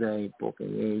single day,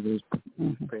 booking agents,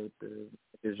 papers,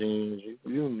 magazines,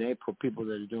 you name, for people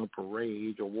that are doing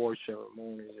parades, award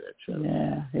ceremonies, etc.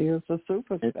 Yeah, he was a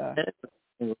superstar.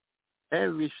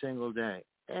 Every single day,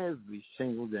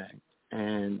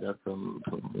 and from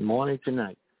morning to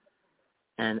night.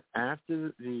 And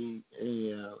after the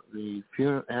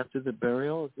funeral, after the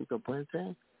burial of Tito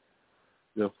Puente,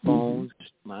 the phones,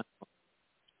 my phone,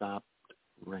 stopped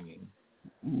ringing.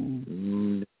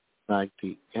 Like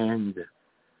the end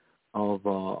of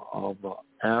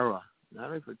era, not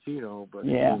only for Tito, but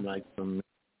it seemed like from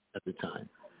at the time,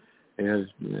 because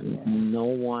no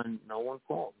one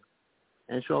called.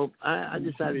 And so I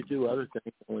decided to do other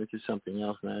things. I went to something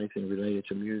else, not anything related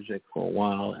to music, for a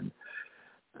while, and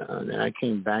then I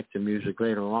came back to music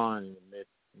later on in the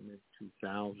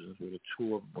mid-2000s with a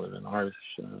tour with an artist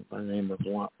by the name of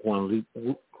Juan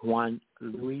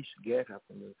Luis Guerra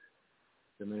from the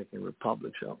Dominican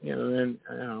Republic. So, then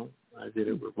I did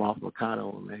it with Ralph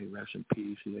Mercado, and may he rest in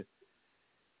peace.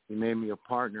 He made me a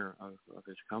partner of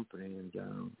his company, and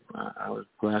I was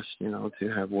blessed, to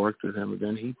have worked with him. And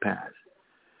then he passed.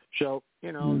 So,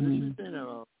 this has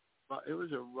been it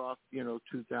was a rough,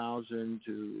 2000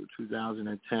 to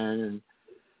 2010, and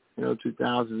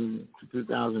 2000 to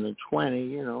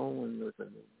 2020, when it was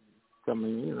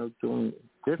coming, doing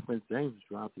different things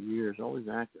throughout the years, always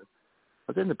active.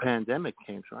 But then the pandemic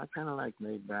came, so I kind of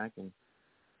laid back, and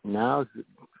now,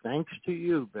 thanks to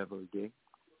you, Beverly D,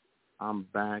 I'm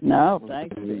back. No,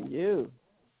 thanks to you.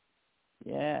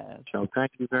 Yeah. So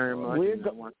thank you very much.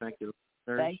 I want to thank you.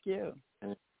 Thank you.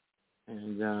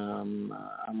 And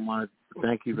I want to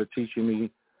thank you for teaching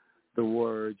me the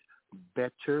word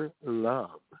better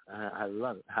love. I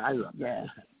love it. I love it.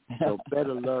 So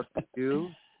better love to you.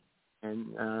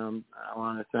 And I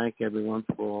want to thank everyone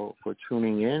for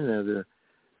tuning in.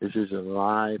 This is a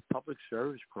live public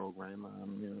service program.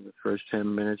 The first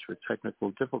 10 minutes were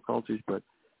technical difficulties, but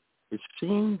it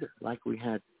seemed like we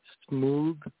had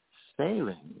smooth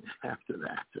sailing after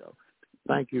that. So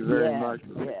thank you very much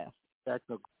for that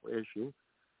technical issue.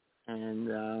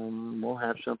 And we'll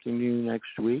have something new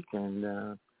next week. And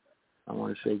I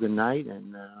want to say good night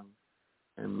and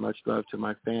much love to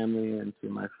my family and to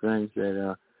my friends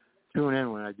that tune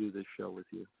in when I do this show with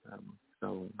you.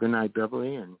 So good night,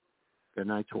 Beverly, and good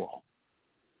night to all.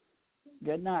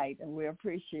 Good night, and we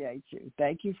appreciate you.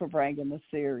 Thank you for bringing the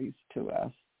series to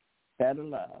us. Better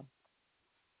love.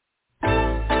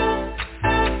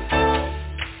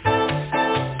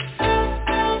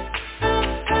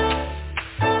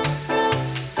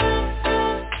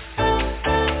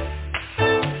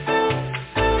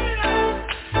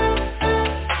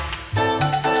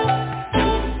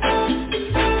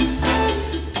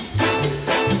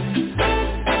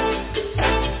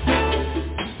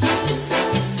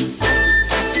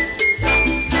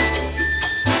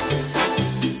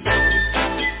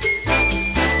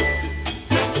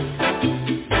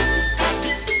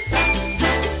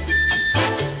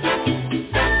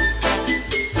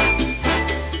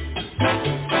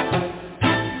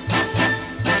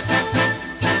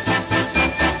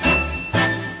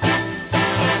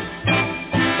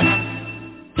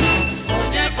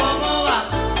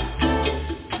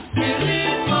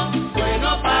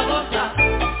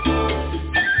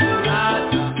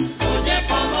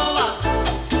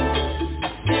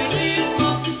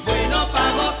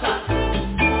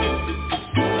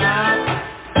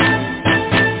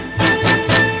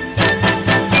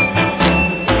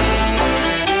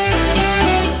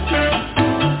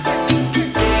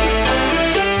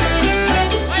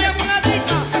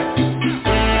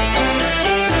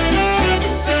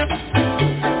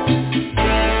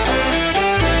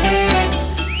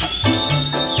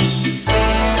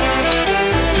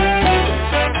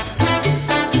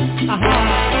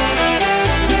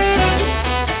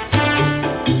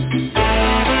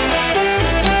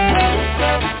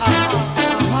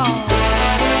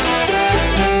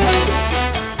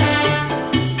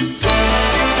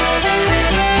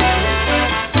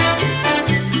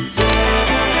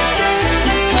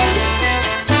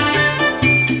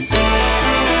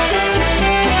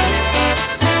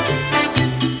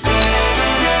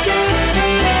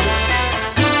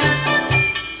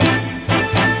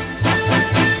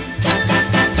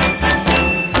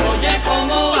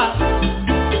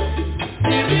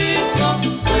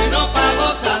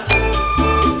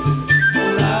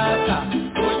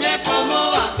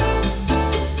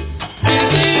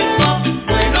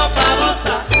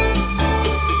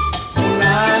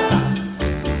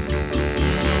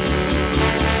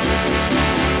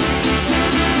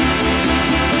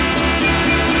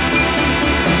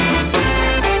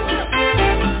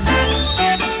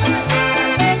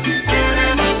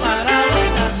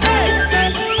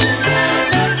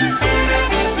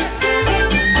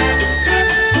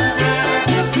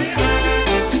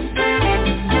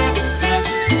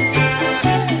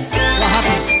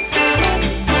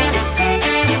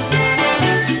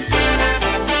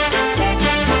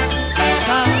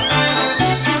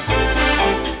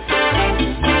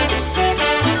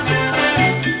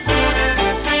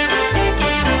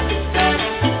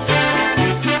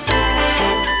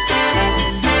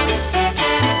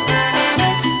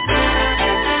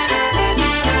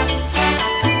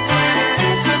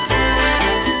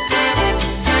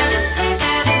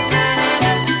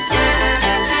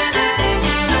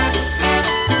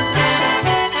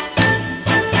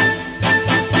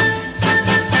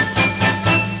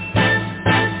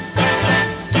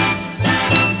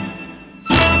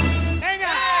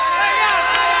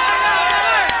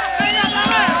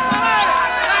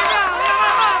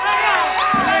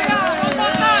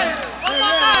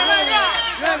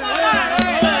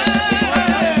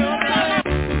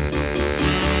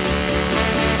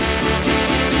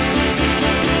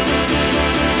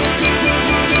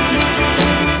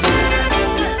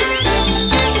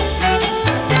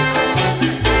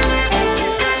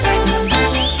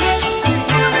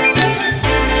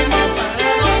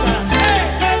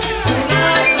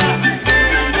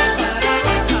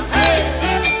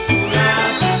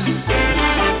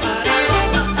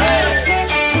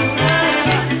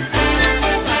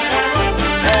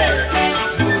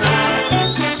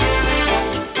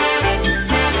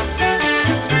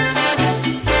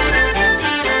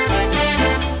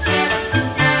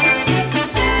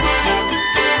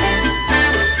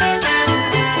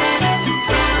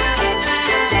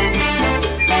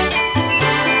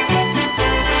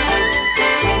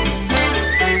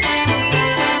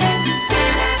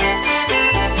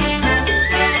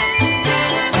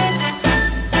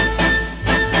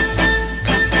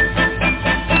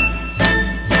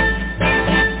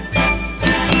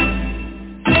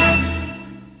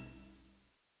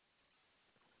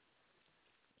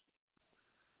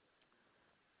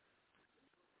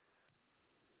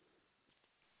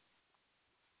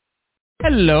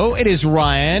 Hello, it is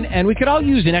Ryan, and we could all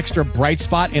use an extra bright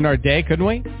spot in our day, couldn't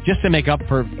we? Just to make up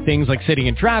for things like sitting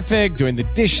in traffic, doing the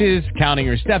dishes, counting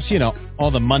your steps, you know,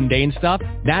 all the mundane stuff.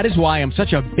 That is why I'm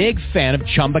such a big fan of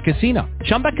Chumba Casino.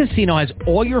 Chumba Casino has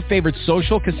all your favorite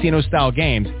social casino-style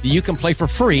games that you can play for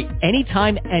free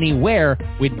anytime, anywhere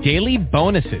with daily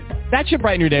bonuses. That should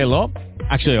brighten your day a little.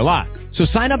 Actually, a lot. So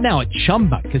sign up now at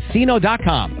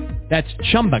ChumbaCasino.com. That's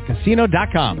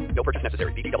ChumbaCasino.com. No purchase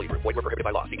necessary. VGW Group. Void where prohibited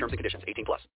by law. See terms and conditions. 18+.